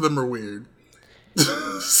most of them are weird.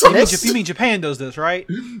 You mean Japan does this, right?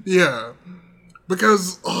 Yeah.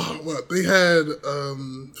 Because, they had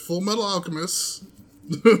Full Metal Alchemist.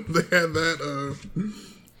 They had that.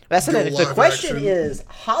 That's the thing. The live question action. is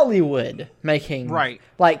Hollywood making Right.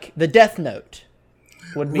 like the Death Note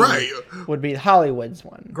would be Right. would be Hollywood's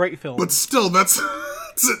one. Great film. But still, that's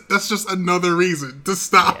just another reason to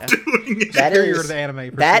stop doing it. That Superior is to the anime,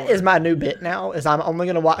 for that sure. is my new bit now. Is I'm only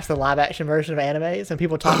gonna watch the live action version of animes, and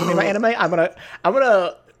people talk to me about anime. I'm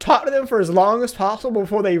gonna talk to them for as long as possible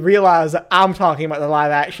before they realize that I'm talking about the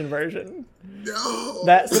live action version. No.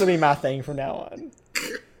 That's gonna be my thing from now on.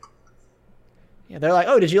 Yeah, they're like,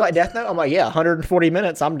 "Oh, did you like Death Note?" I'm like, "Yeah, 140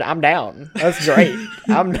 minutes. I'm down. That's great.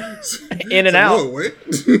 I'm in and Whoa, out." wait.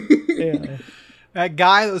 Yeah. That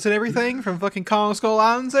guy that was in everything from fucking Kong Skull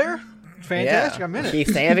Islands there? Fantastic. Yeah. I'm in it. Keith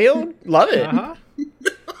Stanfield, love it. Uh-huh.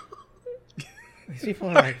 These people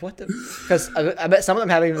are like, "What the?" Because I bet some of them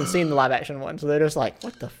haven't even seen the live action one, so they're just like,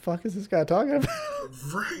 "What the fuck is this guy talking about?"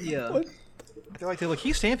 Right. Yeah. They're like,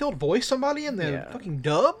 Keith Stanfield voiced somebody in the Yeah. fucking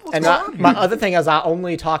dub? What's And going on my here? other thing is, I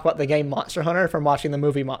only talk about the game Monster Hunter from watching the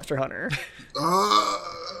movie Monster Hunter.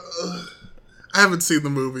 I haven't seen the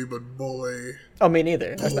movie, but boy. Oh, me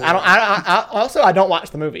neither. I don't watch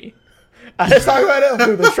the movie. I just talk about it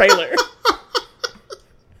through the trailer.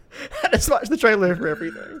 I just watch the trailer for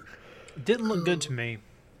everything. Didn't look good to me.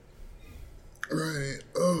 Right.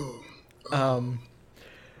 Oh.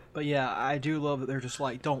 But yeah, I do love that they're just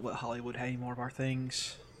like, don't let Hollywood have any more of our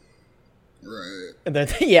things. Right. And then,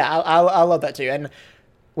 yeah, I love that too. And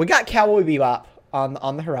we got Cowboy Bebop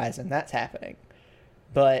on the horizon. That's happening.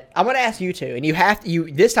 But I'm gonna ask you two, and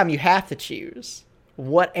this time you have to choose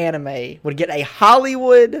what anime would get a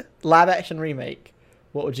Hollywood live action remake.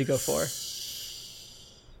 What would you go for?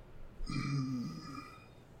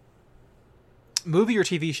 Movie or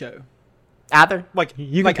TV show? Either. Like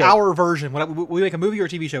You can like pick. our version. We make a movie or a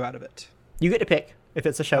TV show out of it. You get to pick if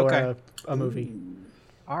it's a show Okay. or a movie.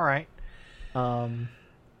 All right.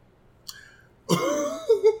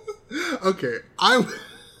 Okay.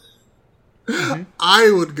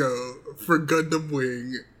 I would go for Gundam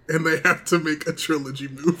Wing, and they have to make a trilogy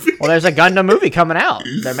movie. Well, there's a Gundam movie coming out.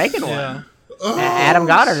 They're making one. Yeah. Adam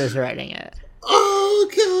Goddard is directing it. Oh,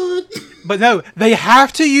 God. But no, they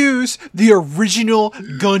have to use the original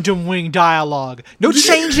Gundam Wing dialogue. No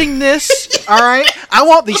changing this, alright? I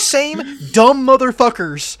want the same dumb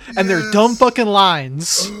motherfuckers and their dumb fucking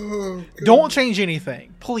lines. Don't change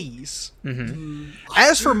anything, please.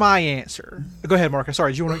 As for my answer... Go ahead, Marcus.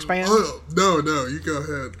 Sorry, do you want to expand? Oh, no, you go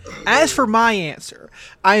ahead. As for my answer,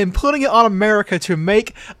 I am putting it on America to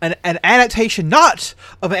make an adaptation not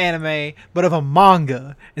of an anime, but of a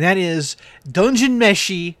manga. And that is Dungeon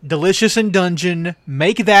Meshi, Delicious in Dungeon.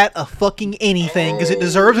 Make that a fucking anything, because it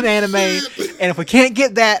deserves an anime. And if we can't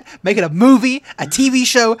get that, make it a movie, a TV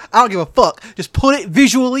show. I don't give a fuck. Just put it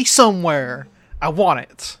visually somewhere. I want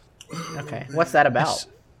it. Okay, what's that about?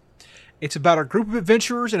 It's about a group of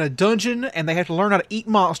adventurers in a dungeon, and they have to learn how to eat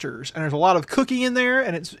monsters. And there's a lot of cooking in there,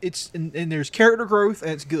 and and there's character growth,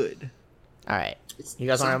 and it's good. All right, you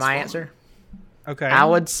guys want to know my answer? Okay. I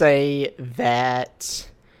would say that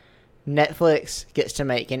Netflix gets to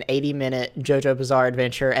make an 80-minute JoJo Bizarre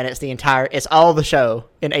Adventure, and it's all the show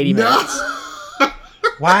in 80 minutes.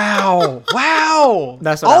 Wow.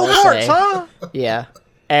 That's what All I would parts, say. huh? Yeah,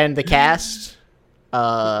 and the cast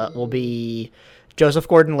will be Joseph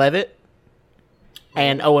Gordon-Levitt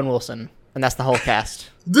and Owen Wilson, and that's the whole cast.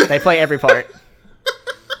 They play every part.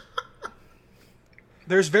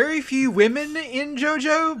 There's very few women in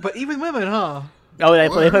JoJo, but even women, huh? Oh, they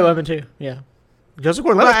play women too. Yeah, Joseph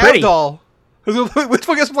What Gordon-Levitt's about pretty. Abdul? Which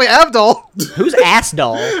one gets to play Abdul? Who's Ass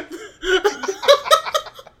Doll?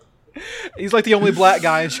 He's like the only black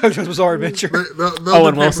guy in JoJo's Bizarre Adventure.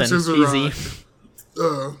 Owen Wilson, easy.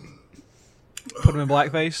 Put him in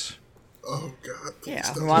blackface. Oh God. Yeah,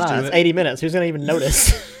 Stop. why not? do It's it. 80 minutes. Who's gonna even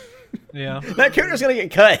notice? Yeah. That character's gonna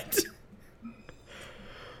get cut.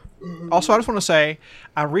 Also, I just want to say,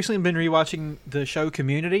 I've recently been rewatching the show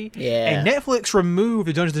Community. Yeah. And Netflix removed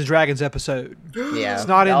the Dungeons and Dragons episode. Yeah, It's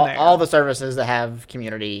not in there. All the services that have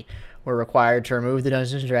Community were required to remove the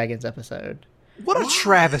Dungeons and Dragons episode. What a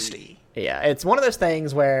travesty. Yeah, it's one of those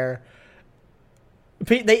things where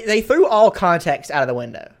they threw all context out of the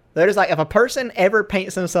window. They're just like, if a person ever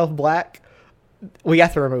paints themselves black, we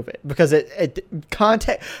have to remove it because it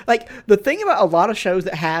context. Like the thing about a lot of shows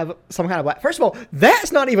that have some kind of black. First of all,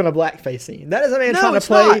 that's not even a blackface scene. That is a man trying to it's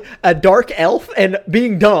play not. a dark elf and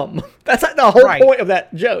being dumb. That's like the whole Right. point of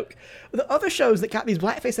that joke. The other shows that got these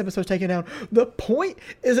blackface episodes taken down, the point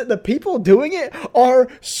is that the people doing it are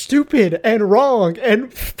stupid and wrong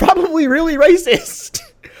and probably really racist.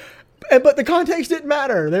 But the context didn't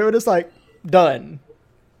matter. They were just like, done.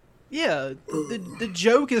 Yeah, the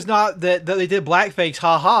joke is not that they did blackface,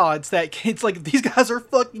 haha. It's like these guys are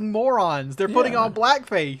fucking morons. They're putting on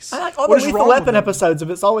blackface. I like all What the is Lethal wrong with Weapon them? episodes of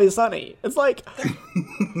It's Always Sunny. It's like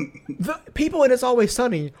the people in It's Always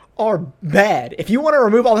Sunny are bad. If you want to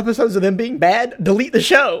remove all episodes of them being bad, delete the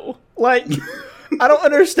show. Like, I don't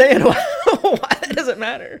understand why that doesn't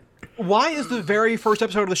matter. Why is the very first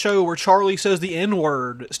episode of the show where Charlie says the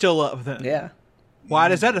N-word still up then? Yeah. Why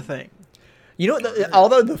is that a thing? You know what?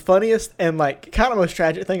 Although the funniest and like kind of most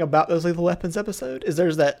tragic thing about those Lethal Weapons episode is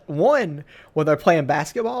there's that one when they're playing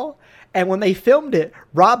basketball, and when they filmed it,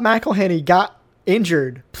 Rob McElhenney got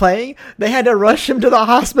injured playing. They had to rush him to the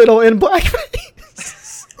hospital in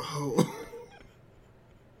blackface. Oh.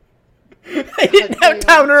 They didn't have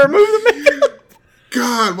time to remove the makeup.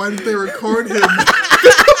 God, why didn't they record him?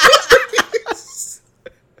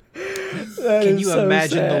 Can you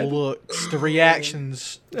imagine the looks, the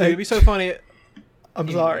reactions? Dude, it'd be so funny. I'm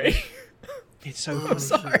sorry. It's so funny. I'm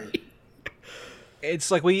sorry.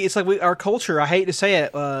 It's like our culture. I hate to say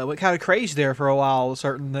it, went kind of crazy there for a while with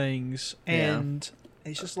certain things, and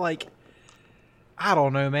it's just like, I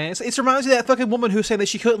don't know, man. It reminds me of that fucking woman who said that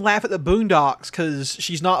she couldn't laugh at the Boondocks because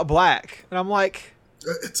she's not black, and I'm like,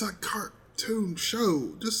 It's a cartoon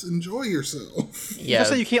show. Just enjoy yourself. Yeah.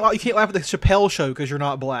 just say you can't laugh at the Chappelle Show because you're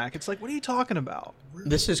not black. It's like, what are you talking about?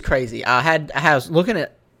 This is crazy. I was looking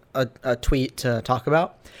at a tweet to talk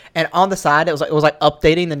about, and on the side it was like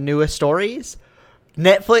updating the newest stories.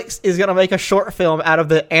 Netflix is gonna make a short film out of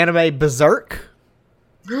the anime Berserk.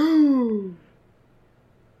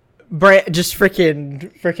 Just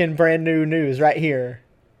freaking brand new news right here.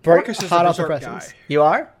 Marcus is Hot a off the Berserk presses. guy. You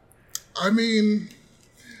are? I mean,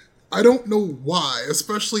 I don't know why,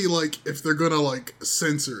 especially like if they're gonna like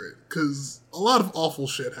censor it, because a lot of awful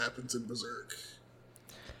shit happens in Berserk.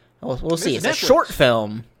 We'll see. It's a Netflix. short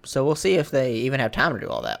film, so we'll see if they even have time to do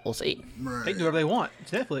all that. We'll see. Right. They can do whatever they want.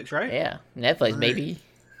 It's Netflix, right? Yeah, Netflix, baby.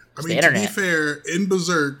 I It's mean, the to be internet. fair, in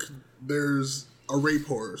Berserk, there's a rape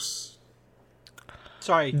horse.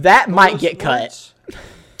 Sorry, That what might was get those cut. words?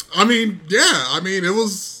 I mean, yeah. I mean, it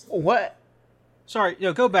was What? Sorry,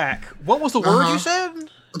 go back. What was the word you said?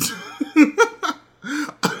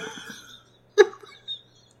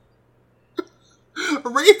 a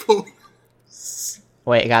rape horse.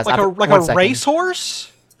 Wait, guys. Like one a second.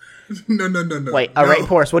 racehorse? No. Wait, a no. rape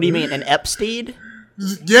horse. What do you mean? An Epsteed?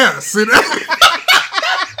 Yes.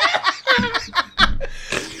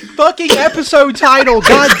 Fucking episode title,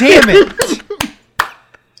 god damn it!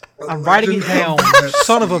 I'm writing it down,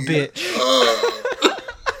 son of a bitch.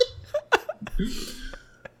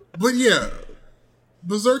 But yeah,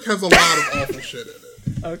 Berserk has a lot of awful shit in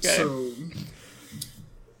it. Okay. So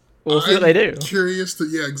We'll see what they do. Curious to,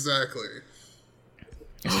 yeah, exactly.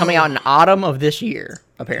 It's coming out in autumn of this year,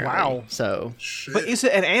 apparently. Wow. So Shit. But is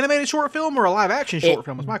it an animated short film or a live action short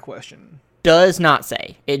film? Is my question. does not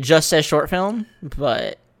say. It just says short film,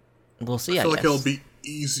 but we'll see. I feel I like guess. it'll be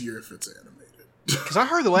easier if it's animated. Because I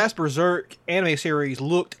heard the last Berserk anime series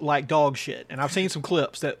looked like dog shit, and I've seen some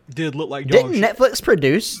clips that did look like dog Didn't shit. Netflix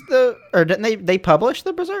produce or didn't they publish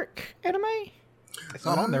the Berserk anime? It's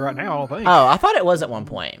not on there right now, I don't think. Oh, I thought it was at one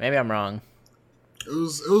point. Maybe I'm wrong. It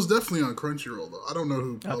was definitely on Crunchyroll though. I don't know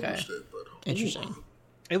who published it, but Interesting.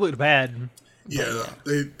 It looked bad. yeah,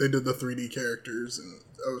 they did the 3D characters and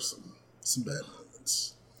there was some bad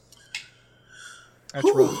moments. That's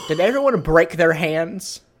rough. Did everyone break their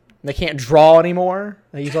hands? They can't draw anymore.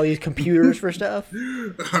 They use all these computers for stuff. I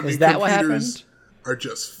mean, Is that what computers happened? Are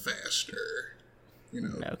just faster, you know,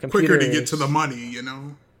 No, quicker to get computers- to the money, you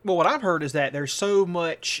know. Well, what I've heard is that there's so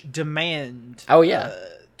much demand. Oh, yeah.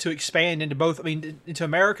 To expand into both, I mean, into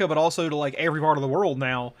America, but also to like every part of the world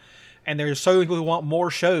now. And there's so many people who want more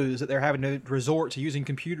shows that they're having to resort to using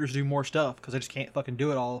computers to do more stuff because they just can't fucking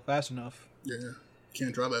do it all fast enough. Yeah,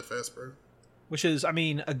 can't draw that fast, bro. Which is, I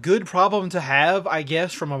mean, a good problem to have, I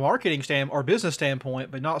guess, from a marketing or business standpoint,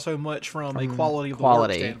 but not so much from a quality of the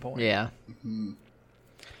work standpoint. Yeah.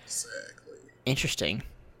 Exactly. Interesting.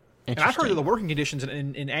 And I've heard that the working conditions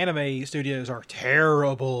in anime studios are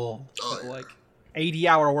terrible. Oh, yeah. Like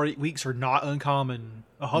 80-hour weeks are not uncommon.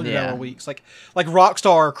 100-hour Yeah. weeks, like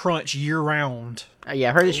Rockstar crunch year round.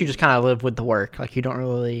 Yeah, I heard that you just kind of live with the work. Like, you don't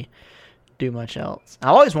really do much else. I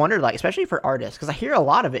always wondered, like, especially for artists, because I hear a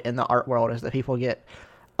lot of it in the art world is that people get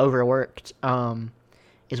overworked.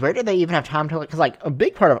 Is where do they even have time to, because, like, a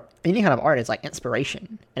big part of any kind of art is, like,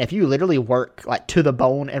 inspiration. And if you literally work, like, to the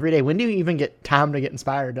bone every day, when do you even get time to get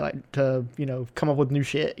inspired to, like, you know, come up with new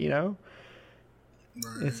shit, you know?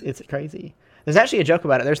 Right. It's crazy. There's actually a joke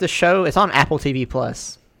about it. There's this show. It's on Apple TV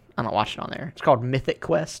Plus. I don't watch it on there. It's called Mythic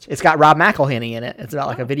Quest. It's got Rob McElhenney in it. It's about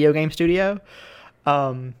like a video game studio.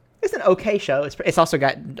 It's an okay show. It's also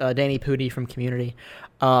got Danny Pudi from Community.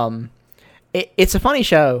 It's a funny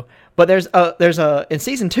show, but there's a in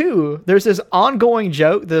season 2 there's this ongoing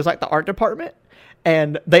joke. There's like the art department,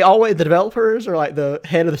 and the developers or like the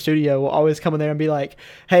head of the studio will always come in there and be like,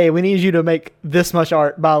 "Hey, we need you to make this much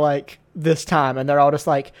art by like this time," and they're all just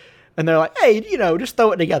like. And they're like, hey, you know, just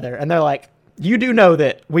throw it together. And they're like, you do know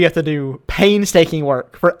that we have to do painstaking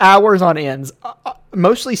work for hours on ends,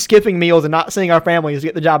 mostly skipping meals and not seeing our families to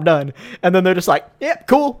get the job done. And then they're just like, yeah,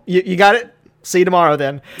 cool. You got it. See you tomorrow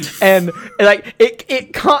then. And like,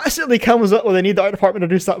 it constantly comes up when they need the art department to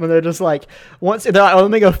do something. And they're just like, they're like, oh, let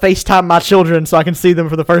me go FaceTime my children so I can see them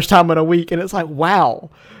for the first time in a week. And it's like, wow.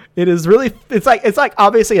 It is really, it's like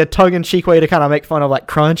obviously a tongue-in-cheek way to kind of make fun of like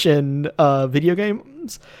crunch and video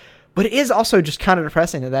games. But it is also just kind of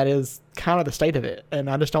depressing that is kind of the state of it. And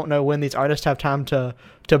I just don't know when these artists have time to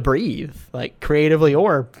breathe, like creatively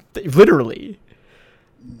or literally.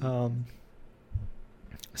 So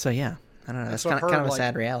yeah, I don't know. That's kind of a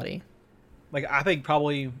sad reality. Like, I think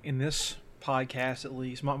probably in this podcast, at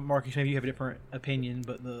least, Marcus, maybe you have a different opinion,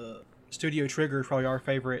 but the Studio Trigger is probably our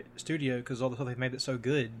favorite studio because all the stuff they've made that's so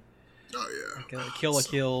good. Oh yeah. Like, Kill la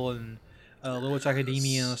Kill and Little Witch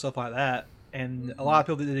Academia and stuff like that. And a lot of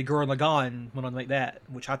people that did Gurren Lagann went on to make that,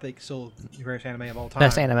 which I think is still the greatest anime of all time.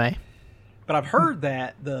 Best anime. But I've heard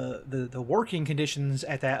that the working conditions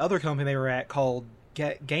at that other company they were at called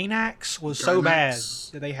Gainax was so bad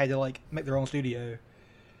that they had to like make their own studio,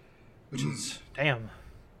 which is damn.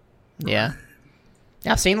 Yeah.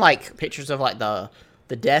 I've seen like pictures of like the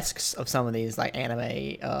desks of some of these like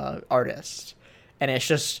anime artists, and it's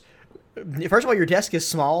just. First of all, your desk is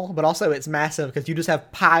small, but also it's massive because you just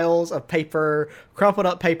have piles of paper, crumpled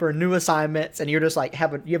up paper, new assignments, and you're just like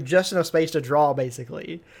you have just enough space to draw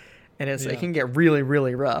basically, and it can get really,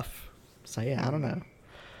 really rough. So yeah, I don't know.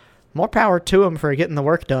 More power to them for getting the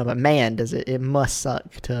work done, but man, does it must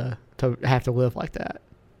suck to have to live like that.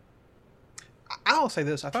 I'll say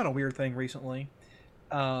this: I found a weird thing recently.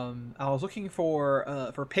 I was looking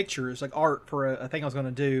for pictures, like art for a thing I was going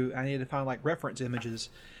to do. I needed to find like reference images.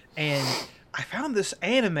 And I found this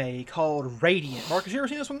anime called Radiant. Marcus, you ever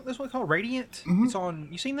seen this one? This one called Radiant. Mm-hmm. It's on.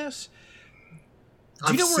 You seen this?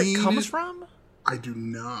 Do you know where it comes from? I do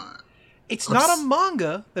not. It's not a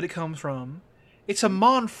manga that it comes from. It's a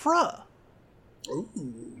manhwa. Oh,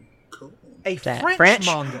 cool. A French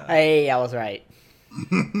manga. Hey, I was right.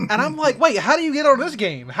 And I'm like, wait, how do you get on this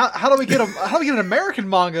game? How do we get an American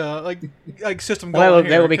manga like system going? Well,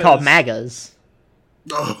 they will be called MAGAs.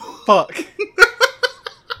 Oh. Fuck.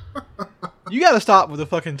 You gotta stop with the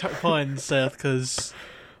fucking puns, Seth, because...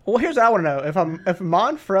 Well, here's what I want to know. If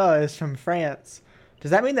manhwa is from France,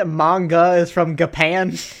 Does that mean that manga is from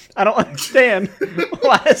Japan? I don't understand.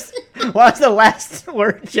 Why is the last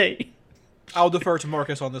word changed? I'll defer to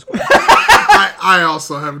Marcus on this question. I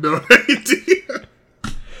also have no idea.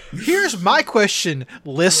 Here's my question,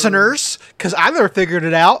 listeners, because I never figured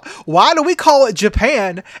it out. Why do we call it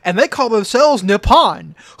Japan and they call themselves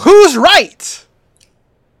Nippon? Who's right?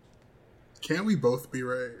 Can't we both be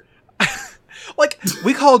right? Like,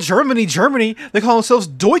 we call Germany Germany, they call themselves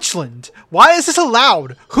Deutschland. Why is this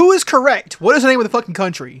allowed? Who is correct? What is the name of the fucking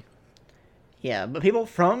country? Yeah, but people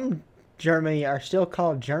from Germany are still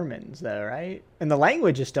called Germans, though, right? And the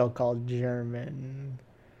language is still called German.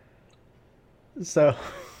 So,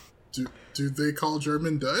 Do they call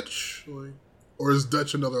German Dutch? Like, or is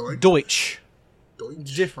Dutch another language? Deutsch.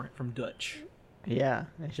 Deutsch? Different from Dutch. yeah,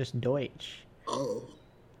 it's just Deutsch. Oh.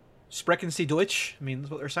 Sprechen Sie Deutsch? I mean,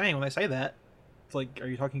 that's what they're saying when they say that. It's like, are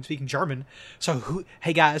you speaking German? So,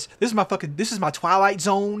 hey guys, this is my Twilight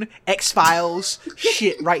Zone, X-Files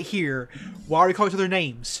shit right here. Why are we calling each other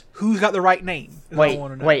names? Who's got the right name? Is what I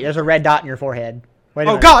wanna know. Wait, there's a red dot in your forehead. Wait a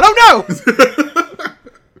Oh minute. god, oh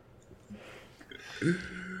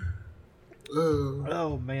no!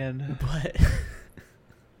 Oh man. But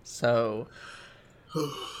so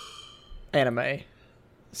anime,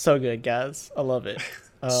 so good, guys. I love it.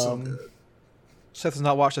 So good. Seth has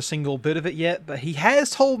not watched a single bit of it yet, but he has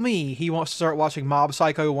told me he wants to start watching Mob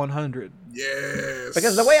Psycho 100. Yes.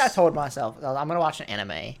 Because the way I told myself, I'm gonna watch an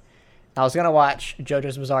anime. I was gonna watch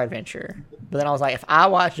JoJo's Bizarre Adventure, but then I was like, if I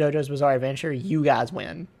watch JoJo's Bizarre Adventure, you guys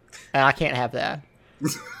win, and I can't have that.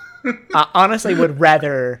 I honestly would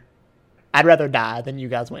rather. I'd rather die than you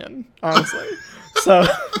guys win, honestly. So,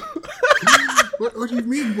 What do you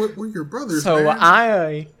mean? We're your brothers, so man?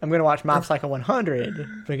 I am going to watch Mob Psycho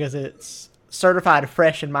 100 because it's certified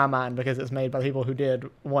fresh in my mind because it's made by the people who did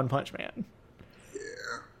One Punch Man. Yeah.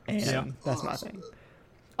 And that's my thing.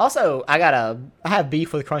 Also, I have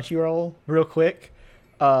beef with Crunchyroll real quick.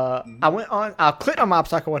 I clicked on Mob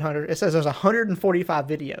Psycho 100. It says there's 145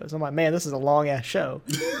 videos. I'm like, man, this is a long ass show.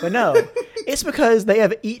 But no, it's because they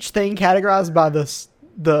have each thing categorized by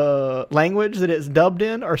the language that it's dubbed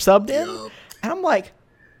in or subbed in. Yup. And I'm like,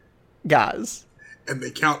 guys. And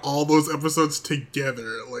they count all those episodes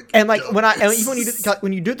together, like. And like dumbass.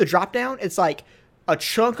 when you do the drop down, it's like a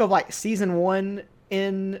chunk of like season 1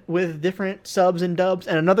 in with different subs and dubs,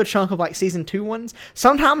 and another chunk of like season 2 ones.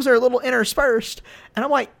 Sometimes they're a little interspersed, and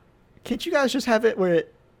I'm like, can't you guys just have it where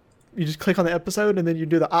you just click on the episode and then you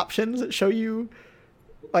do the options that show you?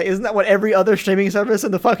 Like, isn't that what every other streaming service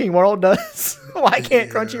in the fucking world does? Why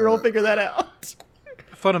can't Crunchyroll figure that out?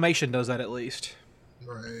 Funimation does that at least.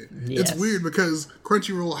 Right. Yes. It's weird because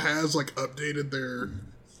Crunchyroll has like updated their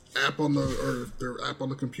app on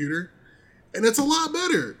the computer, and it's a lot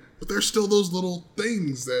better. But there's still those little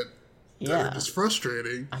things that are just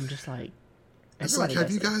frustrating. I'm just like, It's like,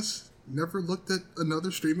 have you guys never looked at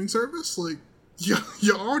another streaming service? Like, you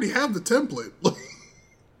already have the template. Like,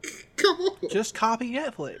 come on. Just copy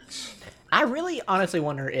Netflix. I really honestly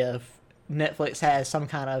wonder if Netflix has some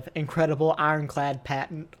kind of incredible ironclad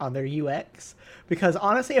patent on their UX. Because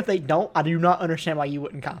honestly, if they don't, I do not understand why you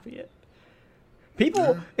wouldn't copy it.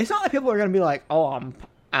 It's not like people are going to be like, oh,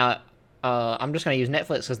 I'm just going to use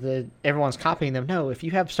Netflix because everyone's copying them. No, if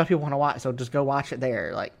you have stuff you want to watch, so just go watch it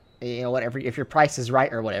there. Like, you know, whatever, if your price is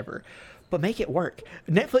right or whatever. But make it work.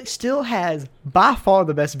 Netflix still has by far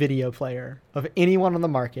the best video player of anyone on the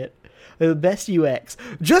market. The best UX.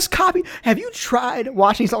 Just copy. Have you tried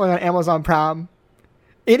watching something on Amazon Prime?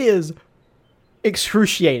 It is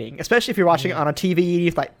excruciating, especially if you're watching it on a TV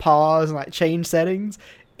with like pause and like change settings.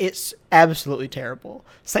 It's absolutely terrible.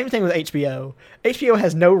 Same thing with HBO. HBO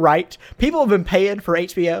has no right. People have been paying for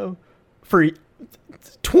HBO for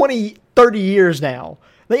 20, 30 years now.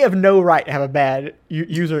 They have no right to have a bad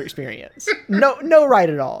user experience. No right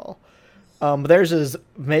at all. Theirs is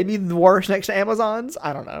maybe the worst next to Amazon's.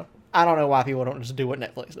 I don't know. I don't know why people don't just do what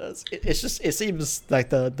Netflix does. It seems like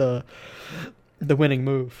the winning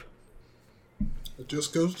move. It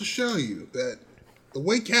just goes to show you that the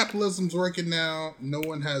way capitalism's working now, no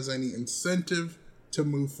one has any incentive to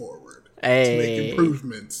move forward, to make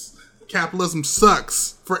improvements. Capitalism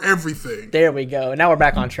sucks for everything. There we go. Now we're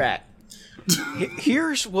back on track.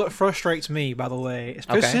 Here's what frustrates me, by the way,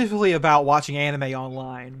 specifically about watching anime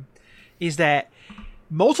online, is that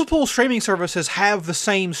multiple streaming services have the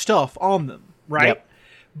same stuff on them, right? Yep.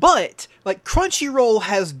 But like Crunchyroll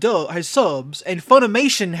has subs and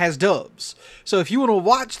Funimation has dubs. So if you want to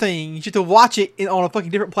watch things, you have to watch it on a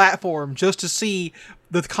fucking different platform just to see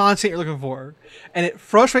the content you're looking for. And it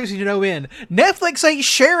frustrates you to no end. Netflix ain't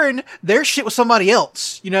sharing their shit with somebody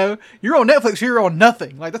else. You know, you're on Netflix, you're on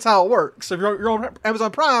nothing. Like, that's how it works. So if you're on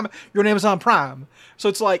Amazon Prime, you're on Amazon Prime. So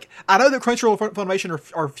it's like, I know that Crunchyroll and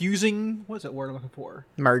Funimation are fusing. What is that word I'm looking for?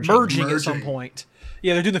 Merging at some point.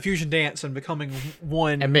 Yeah, they're doing the fusion dance and becoming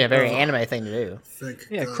one. It'd be a very anime thing to do.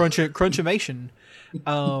 Yeah, Crunchimation.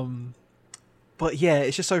 But yeah,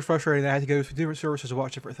 it's just so frustrating that I have to go through different services to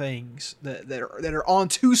watch different things that are on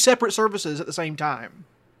two separate services at the same time.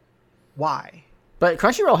 Why? But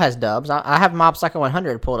Crunchyroll has dubs. I have Mob Psycho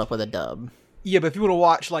 100 pulled up with a dub. Yeah, but if you want to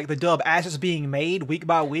watch like the dub as it's being made week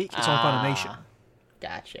by week, it's on Funimation.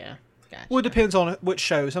 Gotcha. Well, it depends on which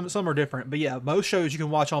show. Some are different, but yeah, most shows you can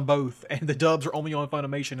watch on both, and the dubs are only on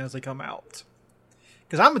Funimation as they come out.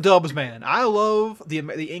 Because I'm a dubs man. I love the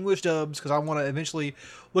English dubs because I want to eventually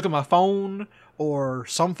look at my phone or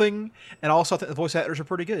something, and also I think the voice actors are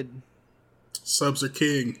pretty good. Subs are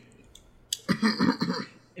king.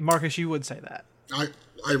 Marcus, you would say that.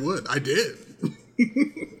 I would. I did.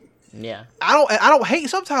 Yeah. I don't hate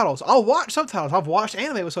subtitles. I'll watch subtitles. I've watched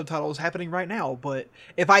anime with subtitles happening right now, but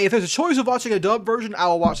if there's a choice of watching a dub version, I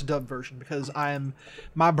will watch the dub version because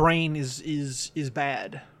my brain is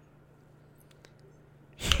bad.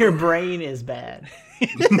 Your brain is bad.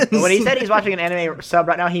 When he said he's watching an anime sub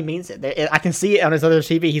right now, he means it. I can see it on his other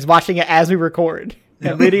TV. He's watching it as we record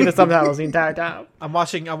and reading the subtitles the entire time. I'm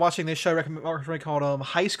watching this show called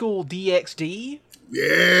High School DxD.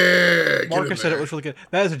 Yeah. Marcus said it was really good.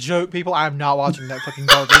 That is a joke, people. I'm not watching that fucking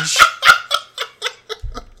garbage.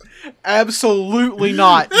 Absolutely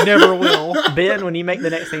not. Never will. Ben, when you make the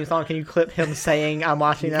next theme song, can you clip him saying I'm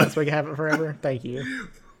watching that so we can have it forever? Thank you.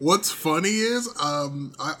 What's funny is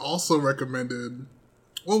I also recommended,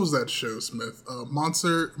 what was that show, Smith?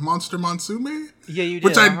 Monster Monsume? Yeah, you did.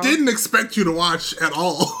 Which I didn't expect you to watch at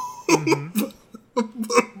all. Mm-hmm.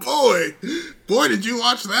 But boy, did you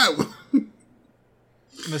watch that one.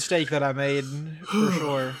 Mistake that I made, for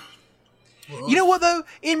sure. You know what, though?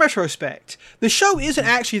 In retrospect, the show isn't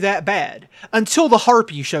actually that bad until the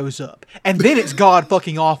harpy shows up. And then it's god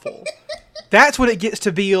fucking awful. That's when it gets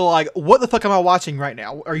to be like, what the fuck am I watching right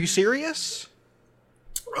now? Are you serious?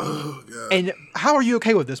 Oh, God. And how are you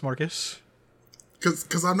okay with this, Marcus?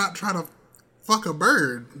 Because I'm not trying to fuck a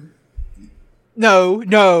bird. No.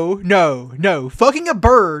 Fucking a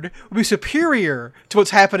bird would be superior to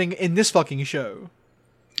what's happening in this fucking show.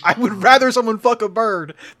 I would rather someone fuck a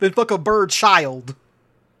bird than fuck a bird child.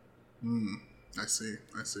 I see.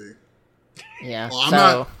 Yeah.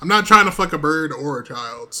 Well, I'm not trying to fuck a bird or a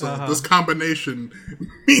child, so this combination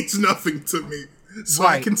means nothing to me. So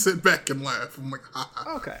I can sit back and laugh. I'm like,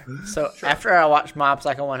 ha. Okay. So after I watch Mob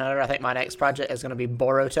Psycho 100, I think my next project is going to be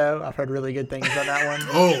Boruto. I've heard really good things about that one.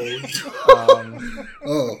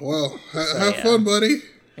 Oh, well, have fun, buddy.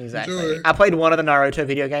 Exactly. Enjoy. I played one of the Naruto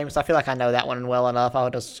video games, so I feel like I know that one well enough. I'll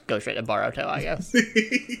just go straight to Boruto, I guess.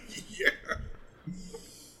 Yeah.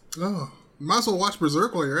 Oh, might as well watch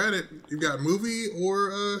Berserk while you're at it. You've got a movie or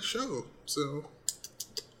a show, so.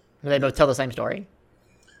 Do they both tell the same story?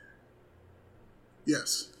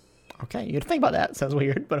 Yes. Okay, you had to think about that. Sounds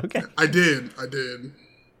weird, but okay. I did.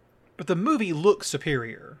 But the movie looks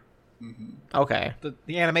superior. Okay.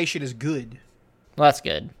 The animation is good Well, that's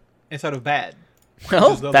good. instead of bad.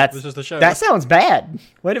 Well, This is the show. that sounds bad.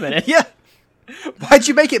 Wait a minute. Yeah. Why'd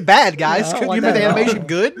you make it bad, guys? Yeah, I don't Couldn't like you make that the at all. animation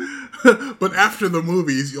good? But after the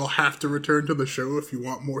movies, you'll have to return to the show if you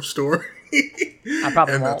want more story. I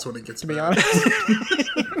probably And won't, that's when it gets to be bad. honest.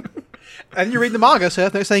 And you're reading the manga,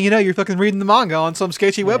 Seth. Next thing you know, you're fucking reading the manga on some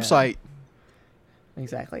sketchy website.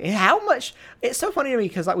 Exactly. And how much... It's so funny to me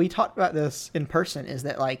because like we talked about this in person, is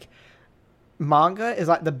that like manga is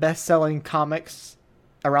like the best-selling comics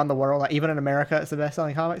around the world. Like even in America, it's the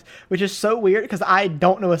best-selling comics, which is so weird because I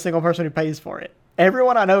don't know a single person who pays for it.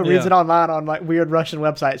 Everyone I know reads it online on like weird Russian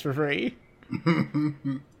websites for free.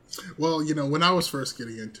 Well, when I was first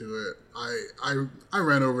getting into it, I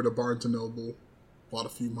ran over to Barnes & Noble, bought a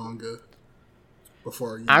few manga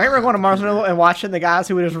before. I remember going to Barnes & Noble and watching the guys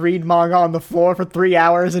who would just read manga on the floor for 3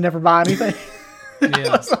 hours and never buy anything.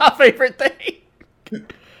 That's my favorite thing.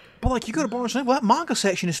 But like, you go to Barnes & Noble, that manga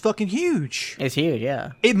section is fucking huge. It's huge,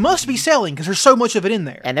 yeah. It must be selling because there's so much of it in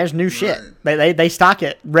there. And there's new shit. They stock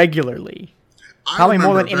it regularly. I Probably more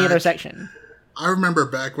remember than any other section. I remember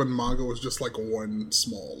back when manga was just like one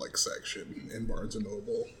small section in Barnes &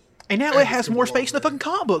 Noble. And now it has more space than the fucking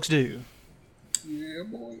comic books do. Yeah,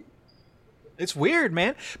 boy. It's weird,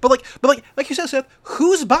 man. But like you said, Seth,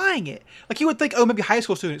 who's buying it? Like you would think, oh, maybe high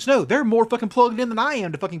school students. No, they're more fucking plugged in than I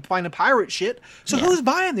am to fucking find a pirate shit. So who's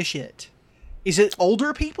buying the shit? Is it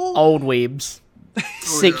older people? Old weebs.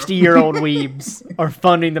 60-year-old weebs are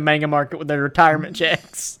funding the manga market with their retirement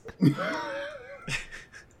checks.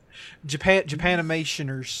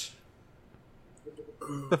 Japanimationers.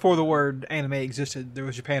 Before the word anime existed, there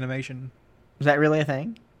was Japanimation. Is that really a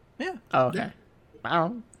thing? Yeah. Oh, okay. I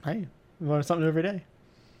don't know. Hey, we learn something every day.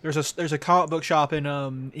 There's a comic book shop in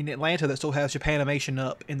Atlanta that still has Japanimation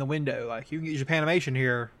up in the window. Like, you can get Japanimation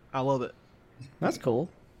here. I love it. That's cool.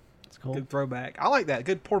 That's cool. Good throwback. I like that.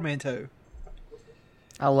 Good portmanteau.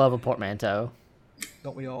 I love a portmanteau.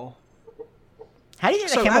 Don't we all? How do you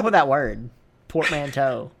think they came up with that word?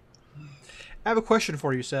 Portmanteau. I have a question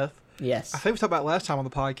for you, Seth. Yes. I think we talked about it last time on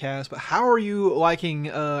the podcast, but how are you liking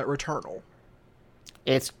Returnal?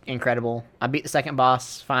 It's incredible. I beat the second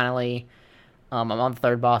boss finally. I'm on the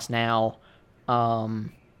third boss now.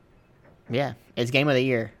 Yeah, it's game of the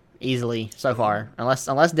year easily so far. Unless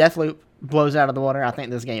Deathloop blows out of the water, I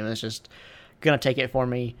think this game is just gonna take it for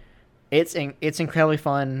me. It's incredibly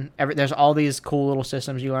fun. There's all these cool little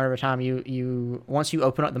systems you learn every time you once you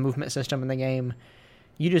open up the movement system in the game,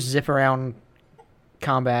 you just zip around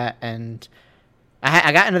combat, and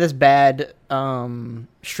I got into this bad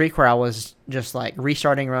streak where I was just like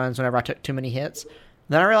restarting runs whenever I took too many hits.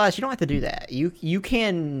 Then I realized you don't have to do that. You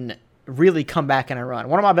can really come back in a run.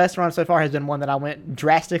 One of my best runs so far has been one that I went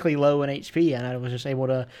drastically low in HP, and I was just able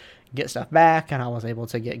to get stuff back, and I was able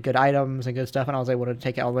to get good items and good stuff, and I was able to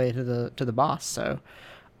take it all the way to the boss. So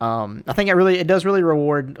I think it does really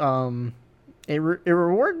reward it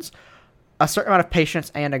rewards a certain amount of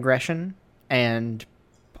patience and aggression and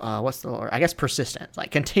persistence. Like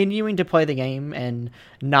continuing to play the game and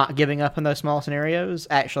not giving up in those small scenarios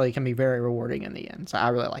actually can be very rewarding in the end. So I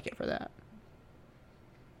really like it for that.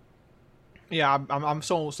 Yeah, I'm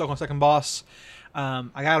still stuck on second boss. I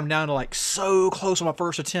got him down to like so close on my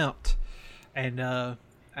first attempt, and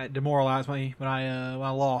it demoralized me when I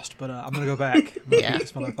lost. But I'm gonna go back. Yeah,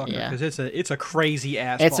 this motherfucker, because it's a crazy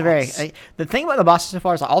ass. It's boss. The thing about the bosses so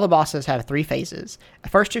far is like, all the bosses have 3 phases. The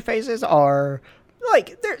first 2 phases are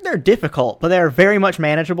like they're difficult, but they're very much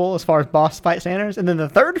manageable as far as boss fight standards. And then the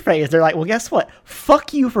third phase, they're like, well, guess what?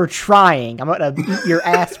 Fuck you for trying. I'm gonna beat your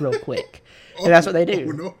ass real quick, and that's what they do.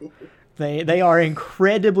 Oh, no. They are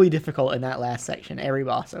incredibly difficult in that last section. Every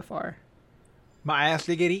boss so far. My ass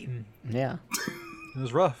did get eaten. Yeah, It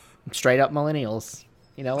was rough. straight up millennials.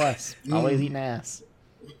 You know us, always eating ass.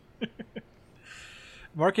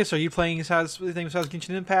 Marcus, are you playing anything besides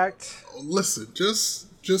Genshin Impact? Listen,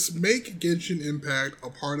 just make Genshin Impact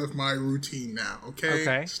a part of my routine now, okay?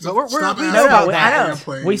 Okay. Stop we asking know about me that. when I I'm know.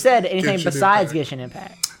 playing We said anything Genshin besides Impact. Genshin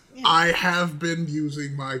Impact. I have been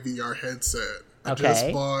using my VR headset. I just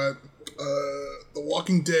Okay. bought The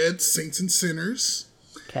Walking Dead Saints and Sinners.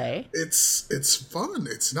 Okay. It's fun.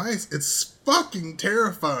 It's nice. It's fucking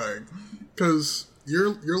terrifying because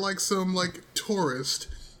you're like some like tourist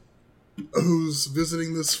who's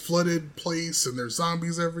visiting this flooded place and there's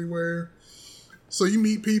zombies everywhere. So you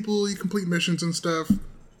meet people, you complete missions and stuff.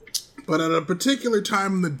 But at a particular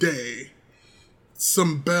time in the day,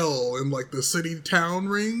 some bell in like the city town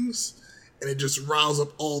rings and it just riles up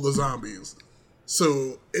all the zombies.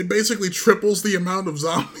 So it basically triples the amount of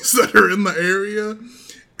zombies that are in the area,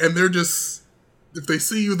 and they're just, if they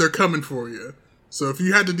see you, they're coming for you. So if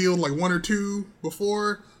you had to deal with like 1 or 2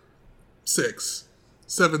 before, 6,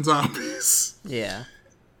 7 zombies. Yeah.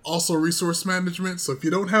 Also resource management, so if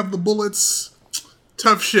you don't have the bullets,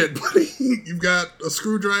 tough shit, buddy. You've got a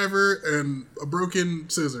screwdriver and a broken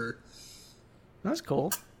scissor. That's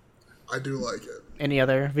cool. I do like it. Any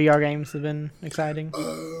other VR games have been exciting?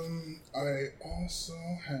 I also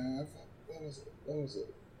have, what was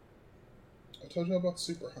it? I told you about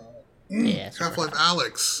Super Hot. Yeah. Super Half-Life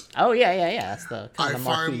Alyx. Oh yeah. That's the kind I of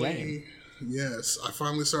marquee game.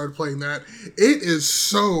 finally started playing that. It is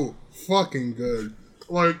so fucking good.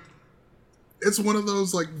 Like, it's one of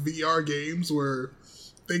those like VR games where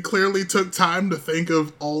they clearly took time to think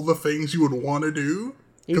of all the things you would want to do.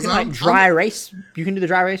 You can like dry erase. You can do the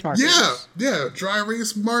dry erase markers. Yeah, dry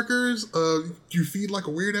erase markers. You feed like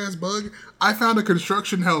a weird ass bug. I found a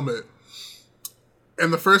construction helmet,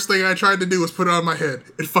 and the first thing I tried to do was put it on my head.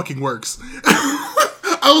 It fucking works.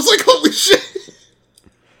 I was like, holy shit!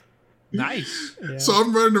 Nice. Yeah. So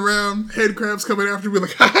I'm running around, head crabs coming after me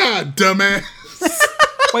like, haha, dumbass.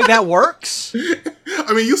 Wait, that works?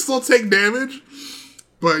 I mean, you still take damage,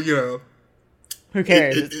 but you know, Who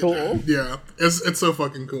cares? It's cool. Yeah, it's so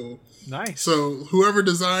fucking cool. Nice. So whoever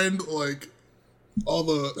designed like all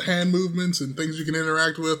the hand movements and things you can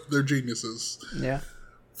interact with, they're geniuses. Yeah.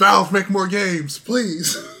 Valve, make more games,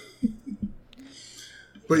 please.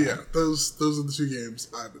 But yeah, those are the 2 games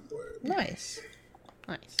I've been playing. Nice.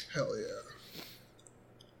 Hell yeah.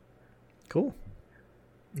 Cool.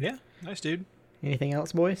 Yeah, nice, dude. Anything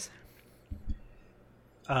else, boys?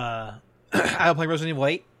 I've been playing Resident Evil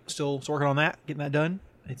 8. Still working on that, getting that done.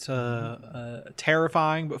 It's a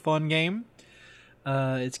terrifying but fun game.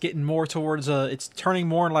 It's getting more towards it's turning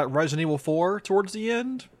more like Resident Evil 4 towards the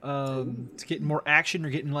end. It's getting more action.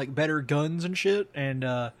 You're getting like better guns and shit,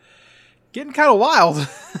 and getting kind of wild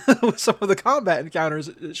with some of the combat encounters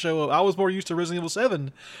that show up. I was more used to Resident Evil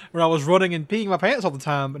 7 when I was running and peeing my pants all the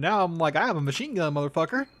time, but now I'm like, I have a machine gun,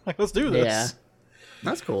 motherfucker. Like, let's do this. Yeah.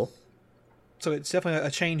 That's cool. So it's definitely a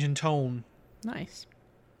change in tone. Nice.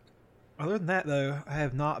 Other than that, though, I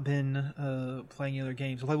have not been playing any other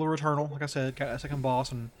games. I played Little Returnal, like I said, got a second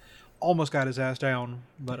boss and almost got his ass down,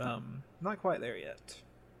 but not quite there yet.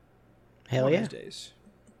 Hell One of yeah. these days.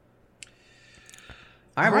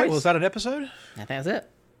 All All right, right, well, is that an episode? I think that's it.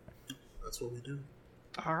 That's what we do.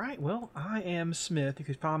 All right, well, I am Smith. You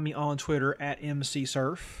can find me on Twitter at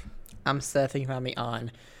MCSurf. I'm Seth. You can find me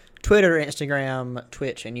on Twitter, Instagram,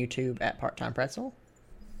 Twitch, and YouTube at Part Time Pretzel.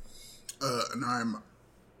 And I'm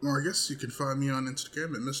Margus. You can find me on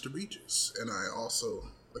Instagram at Mr. Beaches, and I also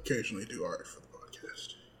occasionally do art for the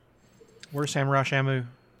podcast. Where's Samurai Shamu?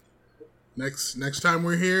 Next time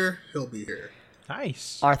we're here, he'll be here.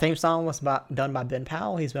 Nice. Our theme song was done by Ben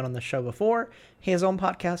Powell. He's been on the show before. He has his own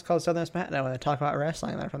podcast called Southern SmackDown where they talk about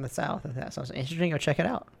wrestling. They're from the South. If that sounds interesting, go check it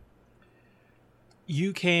out.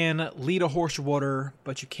 You can lead a horse to water,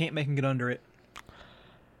 but you can't make him get under it.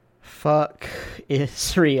 Fuck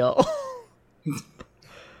is real.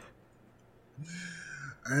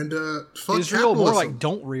 And fuck Israel, more capitalism. like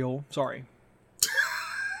don't real. Sorry.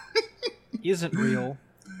 Isn't real.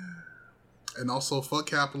 And also fuck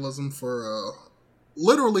capitalism for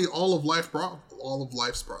literally all of life's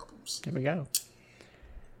problems. Here we go.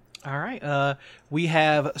 All right. We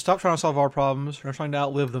have stopped trying to solve our problems. We're trying to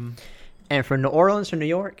outlive them. And from New Orleans to New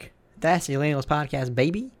York, that's the Millennials Podcast,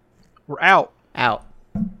 baby. We're out. Out.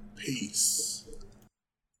 Peace.